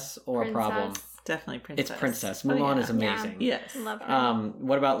 Princess or a Problem. definitely Princess. It's Princess. Oh, Mulan yeah. is amazing. Yes. Love her.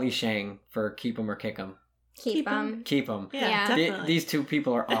 What about Li Shang for Keep 'em or Kick 'em? Keep them. Keep 'em. Yeah, Yeah. definitely. These two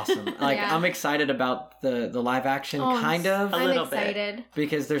people are awesome. Like Yeah. I'm excited about the live action, Oh, kind of, A I'm little bit. excited.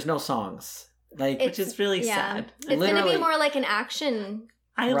 because there's no songs. Like Which is really yeah. sad. It's gonna Literally- be more like an action.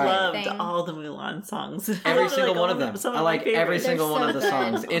 I Right. loved Thing. all the Mulan songs. every Those are, single like, one all of them. some I of my like every favorites. single They're one so of the good.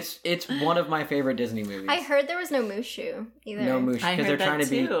 songs. It's one of my favorite Disney movies. I heard there was no Mushu either. No Mushu I because heard they're trying that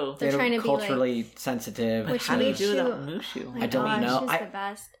to be too. They're trying to be, like- culturally sensitive. But Which how do you do Mushu- without Oh Mushu? my I don't gosh, know. She's I- the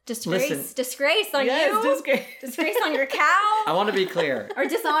best. Disgrace. Listen. Disgrace on Yes, you. disgrace. Disgrace on your cow. I want to be clear. Or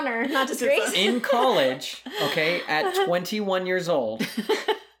dishonor, not disgrace. In college, okay, at 21 years old,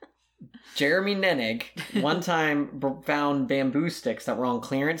 Jeremy Nenig one time found bamboo sticks that were on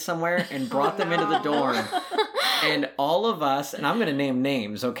clearance somewhere and brought them into the dorm. And all of us, and I'm going to name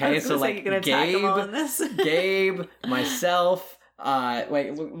names, I okay? was So gonna say, like you're gonna tag them all in Gabe, this. Gabe, myself,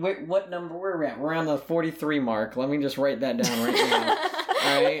 wait, what number were we at? We're on the 43 mark. Let me just write that down right now.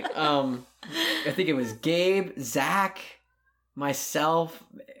 All right. I think it was Gabe, Zach, myself.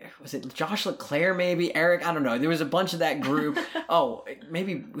 Was it Josh LeClaire? Maybe Eric. I don't know. There was a bunch of that group. Oh,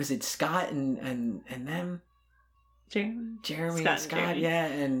 maybe was it Scott and them? Jeremy, Scott and Scott, Jeremy. yeah,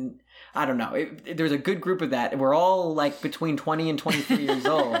 and I don't know. There was a good group of that. We're all like between 20 and 23 years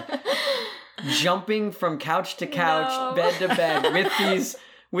old, jumping from couch to couch, No. bed to bed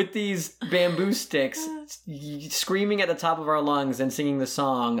with these bamboo sticks, screaming at the top of our lungs and singing the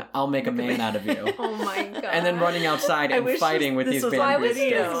song "I'll Make a Man Out of You," Oh my god. and then running outside I and wish fighting with this these was Why bamboo was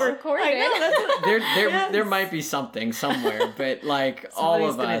sticks. this video. recorded? I know, that's what- Yes. There might be something somewhere, but like all Somebody's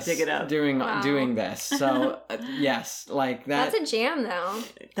of gonna us dig it up. doing Wow. doing this. So yes, like that. That's a jam, though.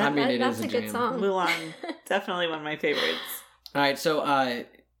 I mean, it That's is a good jam. song. Mulan, definitely one of my favorites. All right, so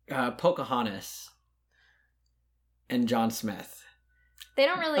Pocahontas and John Smith. They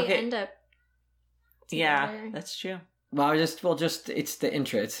don't really Okay. end up. Yeah, together. that's true. Well, just it's the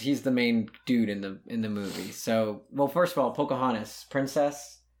intro. He's the main dude in the movie. So, well, first of all, Pocahontas,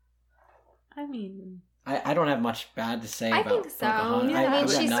 princess. I mean, I don't have much bad to say I about think so. Pocahontas. Yeah. I mean, I've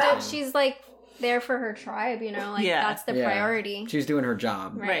got she's nothing. she's like there for her tribe, you know, like Yeah. that's the Yeah. priority. She was doing her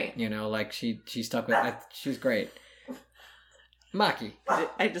job. Right. You know, like she stuck with. She's great. Maki,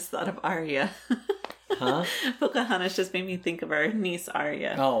 I just thought of Arya. huh? Pocahontas just made me think of our niece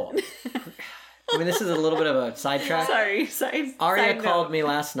Arya. Oh, I mean, this is a little bit of a sidetrack. Sorry. Arya Side called note. me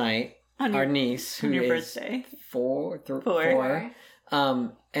last night. On Our your- niece, who on your is birthday. four. Four.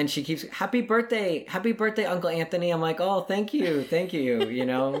 And she keeps happy birthday, Uncle Anthony. I'm like, oh, thank you. You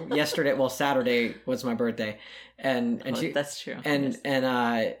know, Saturday was my birthday, and Oh, she that's true. and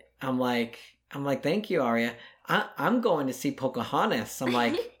Yes. I'm like, thank you, Arya. I'm going to see Pocahontas. I'm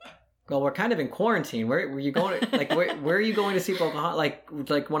like, well, we're kind of in quarantine. Where were you going? Like, where are you going to see Pocahontas?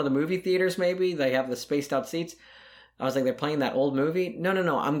 Like one of the movie theaters, maybe they have the spaced out seats. I was like, they're playing that old movie.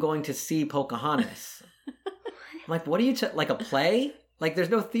 No. I'm going to see Pocahontas. I'm like, what are you like a play? Like, there's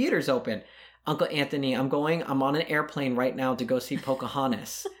no theaters open. Uncle Anthony, I'm on an airplane right now to go see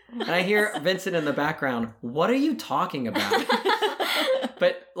Pocahontas. And I hear Vincent in the background. What are you talking about?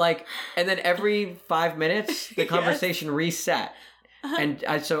 But like, and then every 5 minutes, the conversation reset. And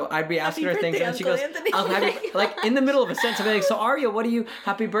so I'd be asking her things, and she goes, like in the middle of a sentence, I'd be like, so Arya, what are you,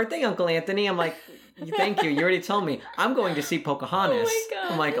 happy birthday, Uncle Anthony? I'm like, thank you. You already told me. I'm going to see Pocahontas. Oh my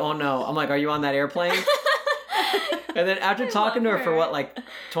God. I'm like, oh no. I'm like, are you on that airplane? And then after talking to her for what, like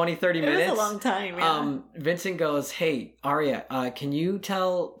 20, 30 It minutes? was a long time, yeah. Vincent goes, hey, Arya, can you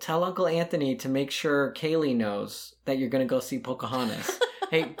tell Uncle Anthony to make sure Kaylee knows that you're going to go see Pocahontas?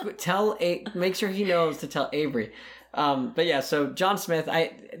 Hey, make sure he knows to tell Avery. But yeah, so John Smith,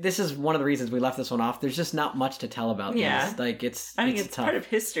 this is one of the reasons we left this one off. There's just not much to tell about Yeah. this. Like it's it's tough. part of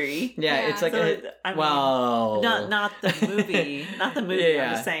history. Yeah, Yeah. it's like So, not the movie. Not the movie. Yeah.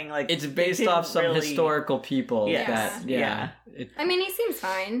 I'm just saying, like, it's they based didn't off some really- historical people. Yes. That Yeah. I mean, he seems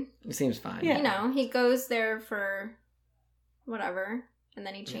fine. It seems fine. Yeah. You know, he goes there for whatever, and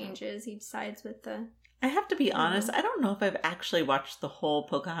then he changes. He decides with the. I have to be honest. I don't know if I've actually watched the whole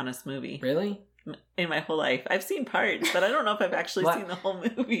Pocahontas movie Really? in my whole life. I've seen parts, but I don't know if I've actually What? seen the whole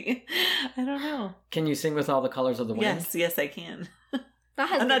movie. I don't know. Can you sing with all the colors of the wind? Yes, I can. That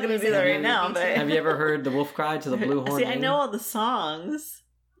has I'm not good gonna do music that in right the now, movie, but- too. Have you ever heard the wolf cry to the blue horn? See, I lady? know all the songs,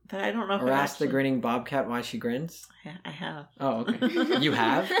 but I don't know if Or I've ask the grinning bobcat why she grins? I have. Oh, okay. You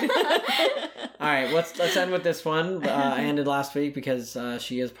have? All right, let's end with this one. I ended last week because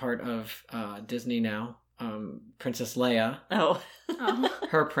she is part of Disney now. Princess Leia, Oh, Oh.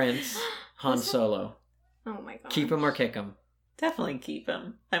 her prince, Han Was it? Solo. Oh my god. Keep him or kick him. definitely keep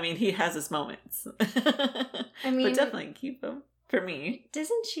him. I mean, he has his moments. I mean, but definitely keep him for me.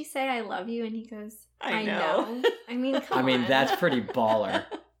 doesn't she say "I love you" and he goes, I "I know." know." I mean, come I mean, on. that's pretty baller.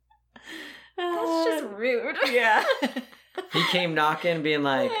 That's just rude. Yeah. He came knocking, being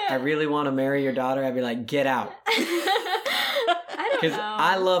like, "I really want to marry your daughter." I'd be like, "Get out," I don't because know.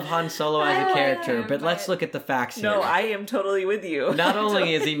 I love Han Solo as I a like character. him, But let's but- look at the facts here. No, I am totally with you. Not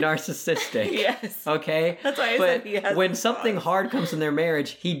only is he narcissistic, Yes. okay, That's why I but said he has when his something flaws. hard comes in their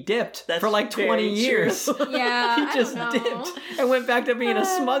marriage, he dipped That's for like 20 very years. true. Yeah, He I just don't know. dipped and went back to being a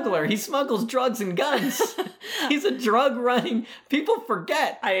smuggler. He smuggles drugs and guns. He's a drug running. People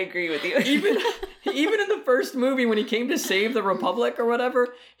forget. I agree with you. Even in the first movie when he came to save the Republic or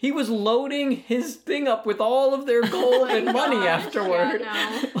whatever, he was loading his thing up with all of their gold and money gosh, afterward.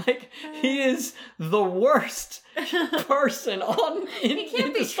 yeah, Like he is the worst person He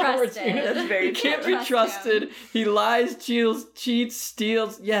can't be Star Wars trusted. universe. That's very He can't true. be trusted. He lies, cheats,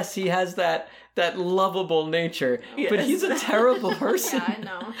 steals. Yes, he has that lovable nature, but Yes. he's a terrible person. Yeah,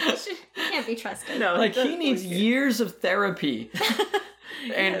 no. He can't be trusted. No, Like he doesn't needs look it. years of therapy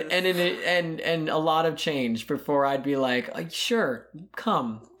Yes. and a lot of change before I'd be like, sure,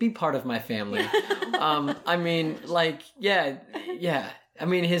 come be part of my family. I mean, like, yeah. I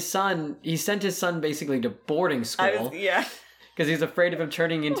mean, he sent his son basically to boarding school Yeah. because he's afraid of him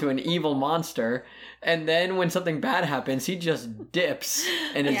turning into an evil monster. And then when something bad happens, he just dips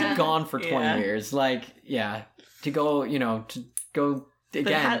and is Yeah. gone for 20 Yeah. years. Like, yeah, to go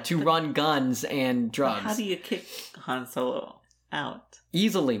again, to run guns and drugs. How do you kick Han Solo out?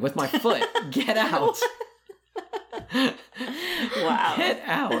 Easily with my foot. Get out. Wow. Get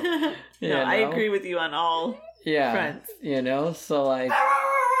out. No, You I know? agree with you on all Yeah. fronts. So like,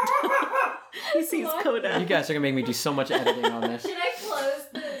 He sees Coda. you guys are gonna make me do so much editing on this. Should I close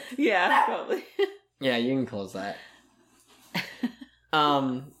the? Yeah, probably. Yeah, you can close that.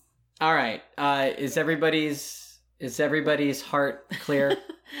 All right. Is everybody's heart clear?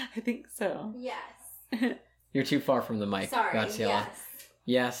 I think so. Yes. You're too far from the mic, Sorry. Graciela. Yes.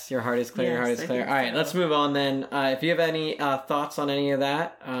 Yes, your heart is clear. Your Yes, heart is I clear. think All right, so. let's move on then. If you have any thoughts on any of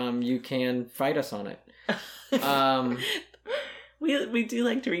that, you can fight us on it. We do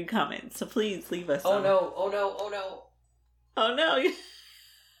like to read comments, so please leave us. Oh some. no! Oh no! Oh no! Oh no!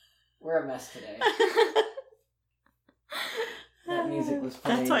 We're a mess today. That music was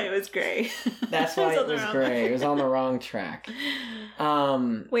playing. That's why it was gray. That's why it on the was wrong- gray. It was on the wrong track.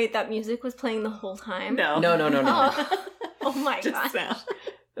 Wait, that music was playing the whole time? No. No. Oh, oh my Just gosh. now.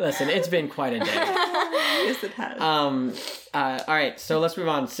 Listen, it's been quite a day. Yes, it has. All right, so let's move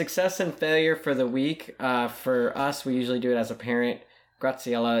on. Success and failure for the week. For us, we usually do it as a parent.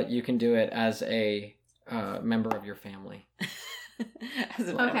 Graciela, you can do it as a member of your family. As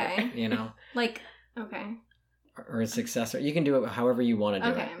a member. Okay. You know, Like, okay. or a successor. You can do it however you want to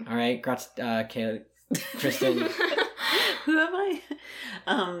do Okay. it. All right, Kayla, Kristen. Who am I?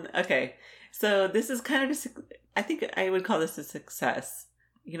 Okay. So this is kind of I think I would call this a success.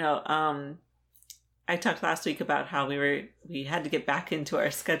 You know, I talked last week about how we had to get back into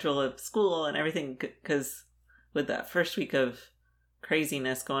our schedule of school and everything because with that first week of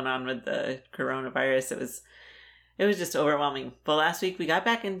craziness going on with the coronavirus, it was just overwhelming. But last week we got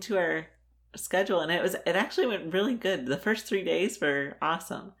back into our schedule and it actually went really good. The first 3 days were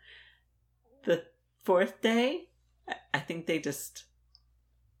awesome. The fourth day, I think they just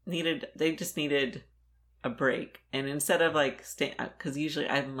needed a break. And instead of like because usually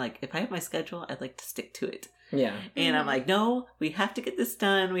I'm like, if I have my schedule, I'd like to stick to it. Yeah. And I'm like, no, we have to get this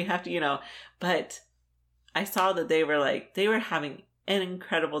done. We have to, but I saw that they were having an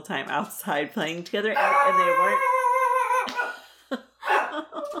incredible time outside playing together and they weren't.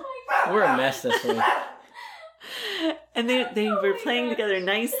 We're a mess this week. And they were playing together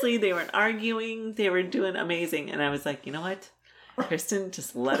nicely. They weren't arguing. They were doing amazing. And I was like, you know what? Kristen,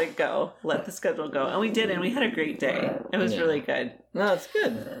 just let it go. Let the schedule go. And we did, and we had a great day. It was really good. No, that's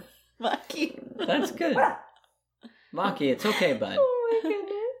good. Lucky. That's good. Maki, it's okay, bud. Oh my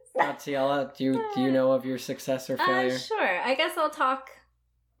goodness. Graciela, do you know of your success or failure? Sure. I guess I'll talk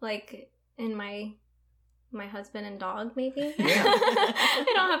like in my husband and dog, maybe. Yeah. I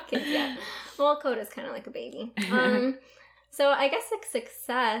don't have kids yet. Well, Coda's kind of like a baby. So I guess like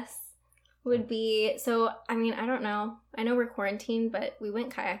success would be, I mean, I don't know. I know we're quarantined, but we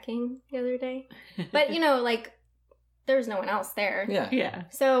went kayaking the other day. But, like, there's no one else there. Yeah. Yeah.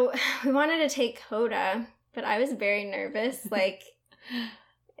 So we wanted to take Coda, but I was very nervous. Like,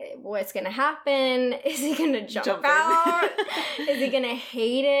 what's going to happen? Is he going to jump out? Is he going to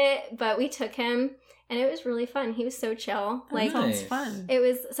hate it? But we took him, and it was really fun. He was so chill. Like, Nice. Sounds fun. it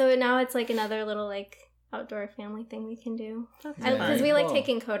was, so now it's like another little, like, outdoor family thing we can do. Yeah. Because we like Cool.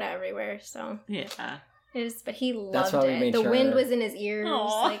 taking Coda everywhere, so. Yeah. But he loved That's why we it. made The sure- wind was in his ears.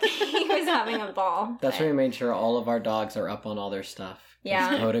 Aw. Like, he was having a ball. That's but- why we made sure all of our dogs are up on all their stuff. 'Cause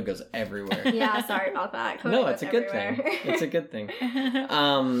Yeah. Coda goes everywhere. Yeah, sorry about that. Coda No, goes it's a good everywhere. thing. It's a good thing.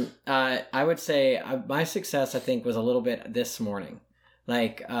 I would say my success, I think, was a little bit this morning.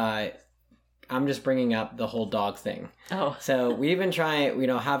 Like, I'm just bringing up the whole dog thing. Oh. So we've been trying,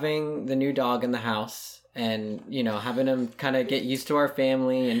 having the new dog in the house and, having him kind of get used to our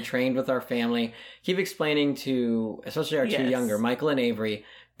family and trained with our family. Keep explaining to, especially our two Yes. younger, Michael and Avery,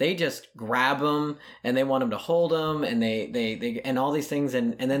 they just grab him and they want him to hold him and they and all these things.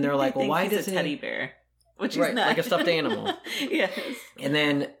 And then they're like, well, why he's doesn't a teddy he? bear? Which Right, is not. like a stuffed animal. Yes. And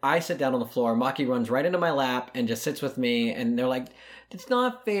then I sit down on the floor. Maki runs right into my lap and just sits with me. And they're like, it's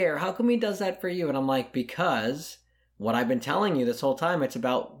not fair. How come he does that for you? And I'm like, because what I've been telling you this whole time, it's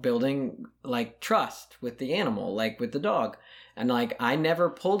about building like trust with the animal, like with the dog. And like, I never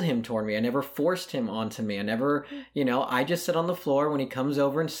pulled him toward me. I never forced him onto me. I never, I just sit on the floor when he comes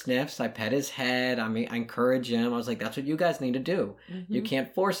over and sniffs. I pet his head. I encourage him. I was like, that's what you guys need to do. Mm-hmm. You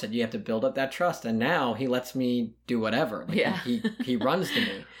can't force it. You have to build up that trust. And now he lets me do whatever. Like, Yeah. He runs to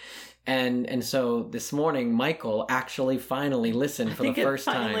me. And so this morning, Michael actually finally listened for the first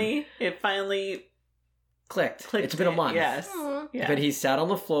time. It finally Clicked. clicked. It's been a month. Yes. Aw. Yeah. But he sat on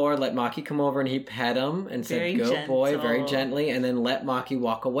the floor, let Maki come over, and he pet him and Very said, "Go, boy," very gentle. gently, and then let Maki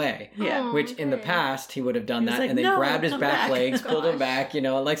walk away. Yeah. Aw, Which in the good. past he would have done He was that, like, and then "No, grabbed his come back back." legs, pulled him Gosh. back,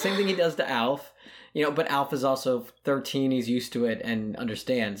 like same thing he does to Alf. But Alf is also 13; he's used to it and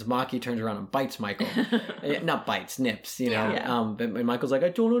understands. Maki turns around and bites Michael. Not bites, nips. Yeah. But Michael's like, I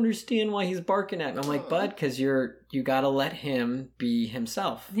don't understand why he's barking at me. I'm like, bud, because you gotta let him be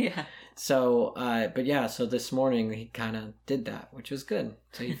himself. Yeah. So, so this morning he kind of did that, which was good.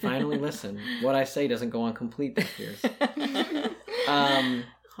 So he finally listened. What I say doesn't go on complete deaf ears.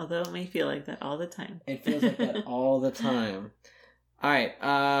 Although it may feel like that all the time. It feels like that all the time. All right,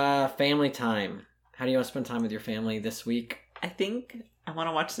 family time. How do you want to spend time with your family this week? I think I want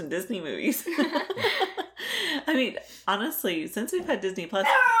to watch some Disney movies. I mean, honestly, since we've had Disney Plus,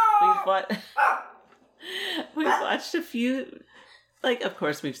 we've watched a few. Like, of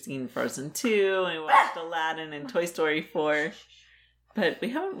course, we've seen Frozen 2, and we watched Aladdin and Toy Story 4, but we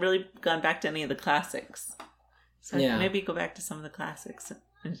haven't really gone back to any of the classics. So maybe go back to some of the classics.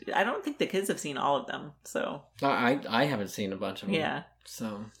 I don't think the kids have seen all of them, so I haven't seen a bunch of them. Yeah.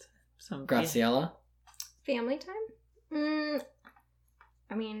 So Graciela, family time.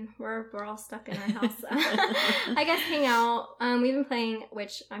 I mean, we're all stuck in our house. I guess hang out. We've been playing,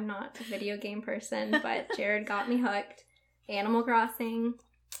 which I'm not a video game person, but Jared got me hooked. Animal Crossing.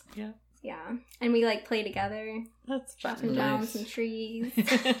 Yeah. Yeah. And we like play together. That's fun. Chopping down some trees.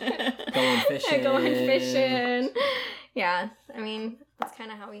 Going fishing. Yeah. I mean, that's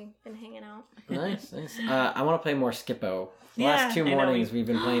kind of how we've been hanging out. Nice. I want to play more Skippo. The last 2 mornings we've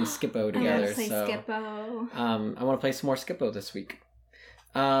been playing Skippo together. I play Skippo. I want to play some more Skippo this week.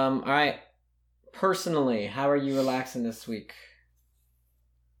 All right. Personally, how are you relaxing this week,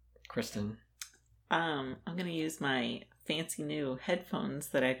 Kristen? I'm gonna use my fancy new headphones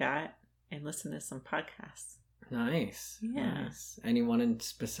that I got and listen to some podcasts. Nice. Yeah. Nice. Anyone in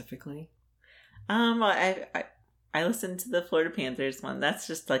specifically? Well, I listened to the Florida Panthers one. That's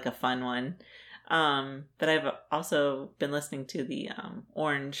just like a fun one. But I've also been listening to the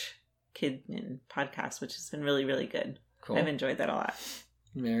Orange Kidman podcast, which has been really, really good. Cool. I've enjoyed that a lot.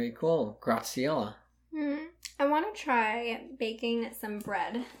 Very cool. Graciela. I want to try baking some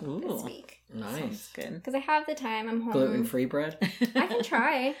bread this week. Nice. Sounds good. Because I have the time. I'm home. Gluten-free bread? I can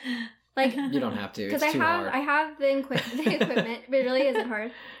try. Like, you don't have to. It's too hard. I have the equipment, but it really isn't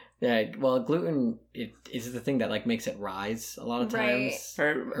hard. Yeah, well, gluten it is the thing that like makes it rise a lot of times. Right.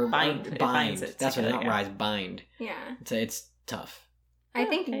 Or bind. Bind. Binds it That's what together, not rise. Bind. Yeah. It's tough. I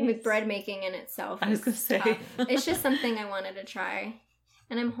think with bread making in itself, I was gonna say tough. It's just something I wanted to try,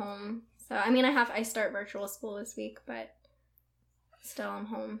 and I'm home. So I mean, I start virtual school this week, but still I'm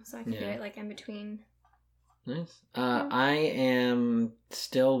home, so I can do it like in between. Nice. I am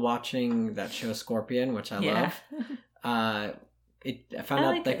still watching that show Scorpion, which I love. I found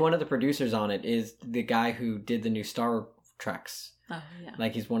out like one of the producers on it is the guy who did the new Star Treks. Oh, yeah.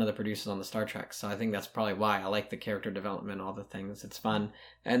 Like he's one of the producers on the Star Trek, so I think that's probably why I like the character development, all the things. It's fun.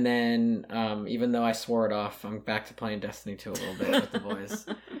 And then, even though I swore it off, I'm back to playing Destiny 2 a little bit with the boys.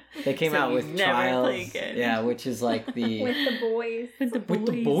 They came out with Trials, which is like the with the boys, with the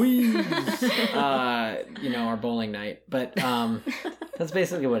boys, our bowling night. But that's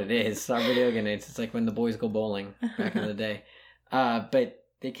basically what it is. Our video game nights. It's like when the boys go bowling back in the day. But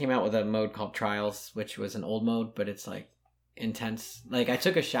they came out with a mode called Trials, which was an old mode, but it's like intense. Like I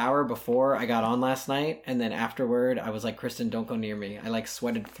took a shower before I got on last night, and then afterward I was like, Kristen, don't go near me. I like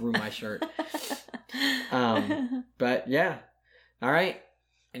sweated through my shirt. But yeah. All right.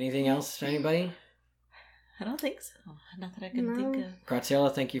 Anything else for anybody? I don't think so. Not that I can think of.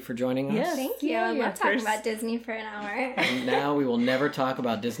 Graciela, thank you for joining us. Yes, thank you. I love talking about Disney for an hour. And now we will never talk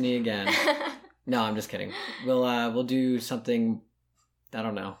about Disney again. No, I'm just kidding. We'll do something. I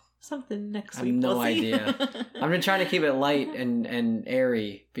don't know. Something next week. I have no idea. I've been trying to keep it light and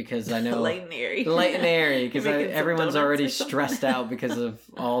airy because I know light and airy. Light and airy because everyone's already stressed out because of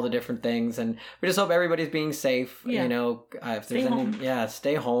all the different things, and we just hope everybody's being safe. Yeah. If there's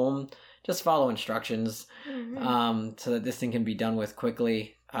stay home. Just follow instructions, so that this thing can be done with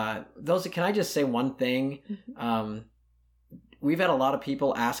quickly. Can I just say one thing? We've had a lot of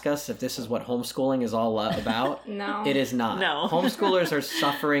people ask us if this is what homeschooling is all about. No. It is not. No. Homeschoolers are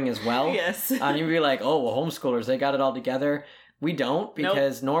suffering as well. Yes. You'd be like, oh, well, homeschoolers, they got it all together. We don't,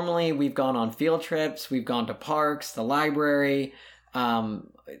 because normally we've gone on field trips, we've gone to parks, the library,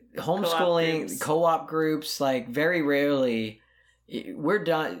 homeschooling, co-op groups, like very rarely. We're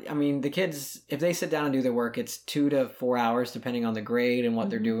done. I mean, the kids, if they sit down and do their work, it's 2 to 4 hours, depending on the grade and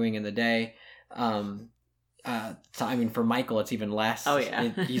what they're doing in the day. So, I mean, for Michael, it's even less. Oh, yeah.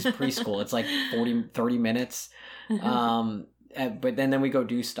 He's preschool. It's like 30 minutes. But then we go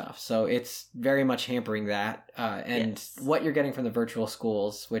do stuff. So it's very much hampering that. What you're getting from the virtual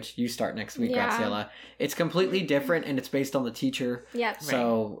schools, which you start next week, Graciela, it's completely different and it's based on the teacher. Yep.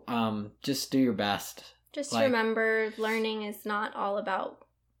 So just do your best. Just remember, learning is not all about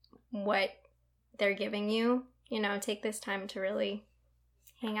what they're giving you. Take this time to really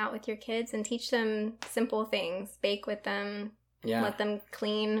hang out with your kids and teach them simple things. Bake with them. Yeah. Let them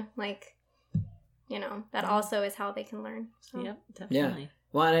clean. That also is how they can learn. So. Yep, definitely. Yeah.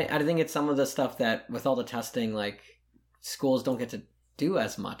 Well, I think it's some of the stuff that with all the testing, like schools don't get to do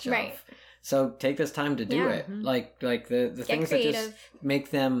as much of. So take this time to do Yeah. it. Like the Get things that just creative.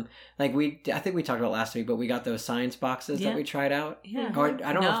 make them like I think we talked about last week, but we got those science boxes Yeah. that we tried out. Yeah. Or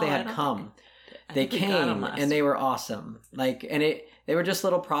I don't know if they No, I had don't come. I They think we got 'em came last and they were awesome. Like they were just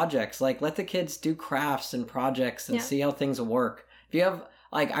little projects. Like let the kids do crafts and projects and Yeah. see how things work. If you have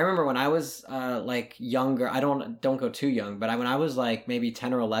like I remember when I was like younger, I don't go too young, but when I was like maybe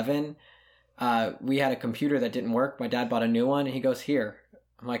 10 or 11, we had a computer that didn't work. My dad bought a new one and he goes, "Here."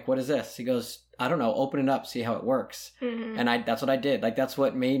 I'm like, "What is this?" He goes, "I don't know, open it up, see how it works." Mhm. And that's what I did. Like that's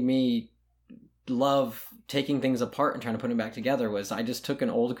what made me love taking things apart and trying to put them back together was I just took an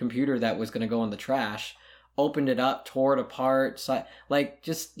old computer that was going to go in the trash, opened it up, tore it apart. So like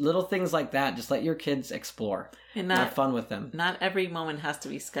just little things like that. Just let your kids explore. And Have fun with them. not every moment has to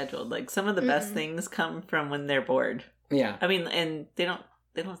be scheduled. Like some of the best Mm-mm. things come from when they're bored. Yeah. I mean, and they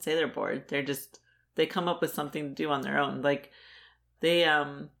don't say they're bored. They come up with something to do on their own. Like they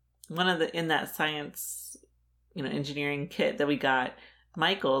in that science, engineering kit that we got,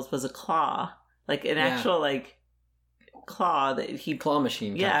 Michael's was a claw, like an Yeah. actual like claw that he Claw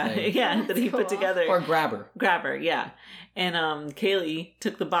machine. Type yeah thing. yeah that he That's put cool. together. Or grabber. Yeah. And Kaylee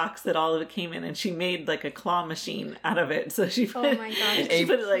took the box that all of it came in and she made like a claw machine out of it. So she put, Oh my gosh. And she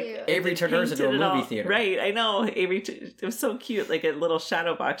put it cute. like Avery turned hers into a painted it movie all. theater. Right, I know. It was so cute, like a little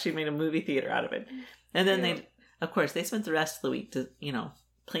shadow box. She made a movie theater out of it. And then Cute. they spent the rest of the week to,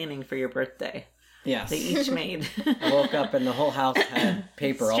 planning for your birthday. Yes. They each made. I woke up and the whole house had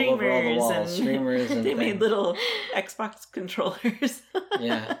paper all over all the Streamers walls. and- Streamers and They made things. little Xbox controllers.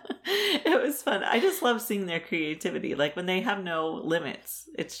 Yeah. It was fun. I just love seeing their creativity. Like when they have no limits,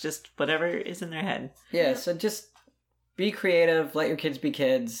 it's just whatever is in their head. Yeah, so just be creative, let your kids be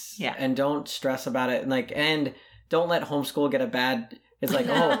kids, Yeah. and don't stress about it. And don't let homeschool get a bad. It's like,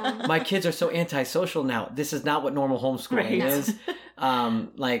 No. oh, my kids are so antisocial now. This is not what normal homeschooling Right. is.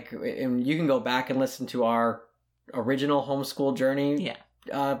 And you can go back and listen to our original homeschool journey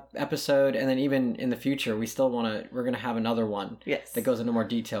episode, and then even in the future, we're gonna have another one Yes. that goes into more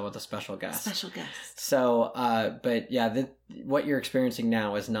detail with a special guest. Special guest. So, but yeah, what you're experiencing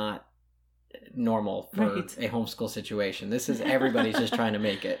now is not normal for Right. a homeschool situation. This is everybody's just trying to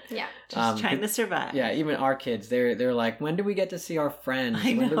make it. Yeah. Just trying to survive. Yeah, even our kids, they're like, when do we get to see our friends?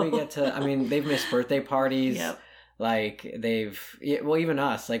 I When do we know. get to? I mean, they've missed birthday parties. Yep. Like even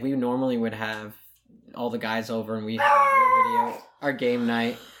us. Like we normally would have all the guys over and we have our video, our game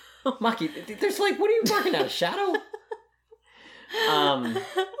night. Maki, there's like, what are you barking at? A shadow?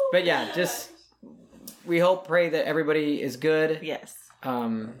 But yeah, just we pray that everybody is good. Yes.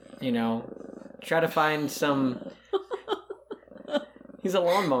 Try to find some. He's a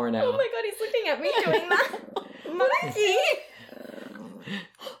lawnmower now. Oh my god, he's looking at me doing that. Monkey!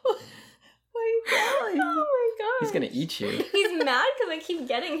 Where are you going? Oh my god. He's gonna eat you. He's mad because I keep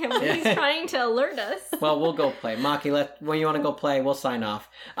getting him when he's trying to alert us. Well, we'll go play. Maki, when you want to go play, we'll sign off.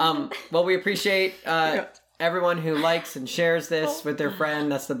 Well, we appreciate everyone who likes and shares this with their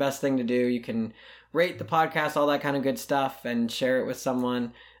friend. That's the best thing to do. You can rate the podcast, all that kind of good stuff, and share it with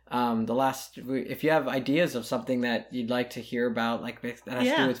someone. If you have ideas of something that you'd like to hear about, like that has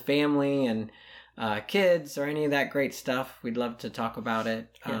to do with family and kids or any of that great stuff, we'd love to talk about it.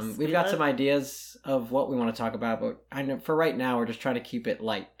 Yes, We've got some ideas of what we want to talk about, but I know for right now we're just trying to keep it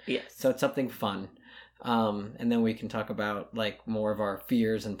light. Yes. So it's something fun. And then we can talk about like more of our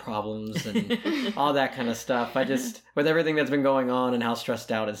fears and problems and all that kind of stuff. With everything that's been going on and how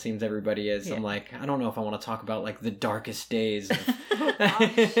stressed out it seems everybody is, Yeah. I'm like, I don't know if I want to talk about like the darkest days. Of,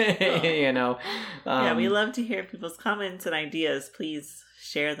 Yeah, we love to hear people's comments and ideas. Please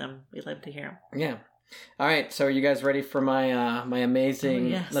share them. We love to hear them. Yeah. All right. So are you guys ready for my my amazing? Oh,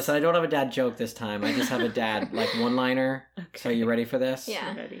 yes. Listen, I don't have a dad joke this time. I just have a dad like one-liner. Okay. So are you ready for this?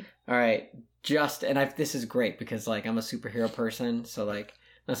 Yeah. Ready. All right. This is great because like I'm a superhero person. So like,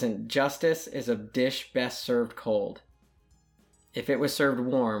 listen, justice is a dish best served cold. If it was served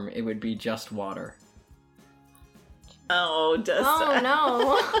warm, it would be just water. Oh, Dustin. Oh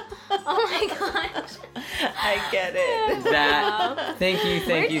no. Oh my gosh. I get it. Thank you.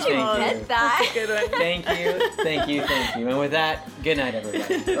 Where'd you get that? Good one. Thank you. And with that, good night,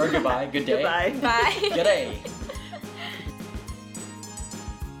 everybody. Or goodbye. Good day. Goodbye. Bye. Good day.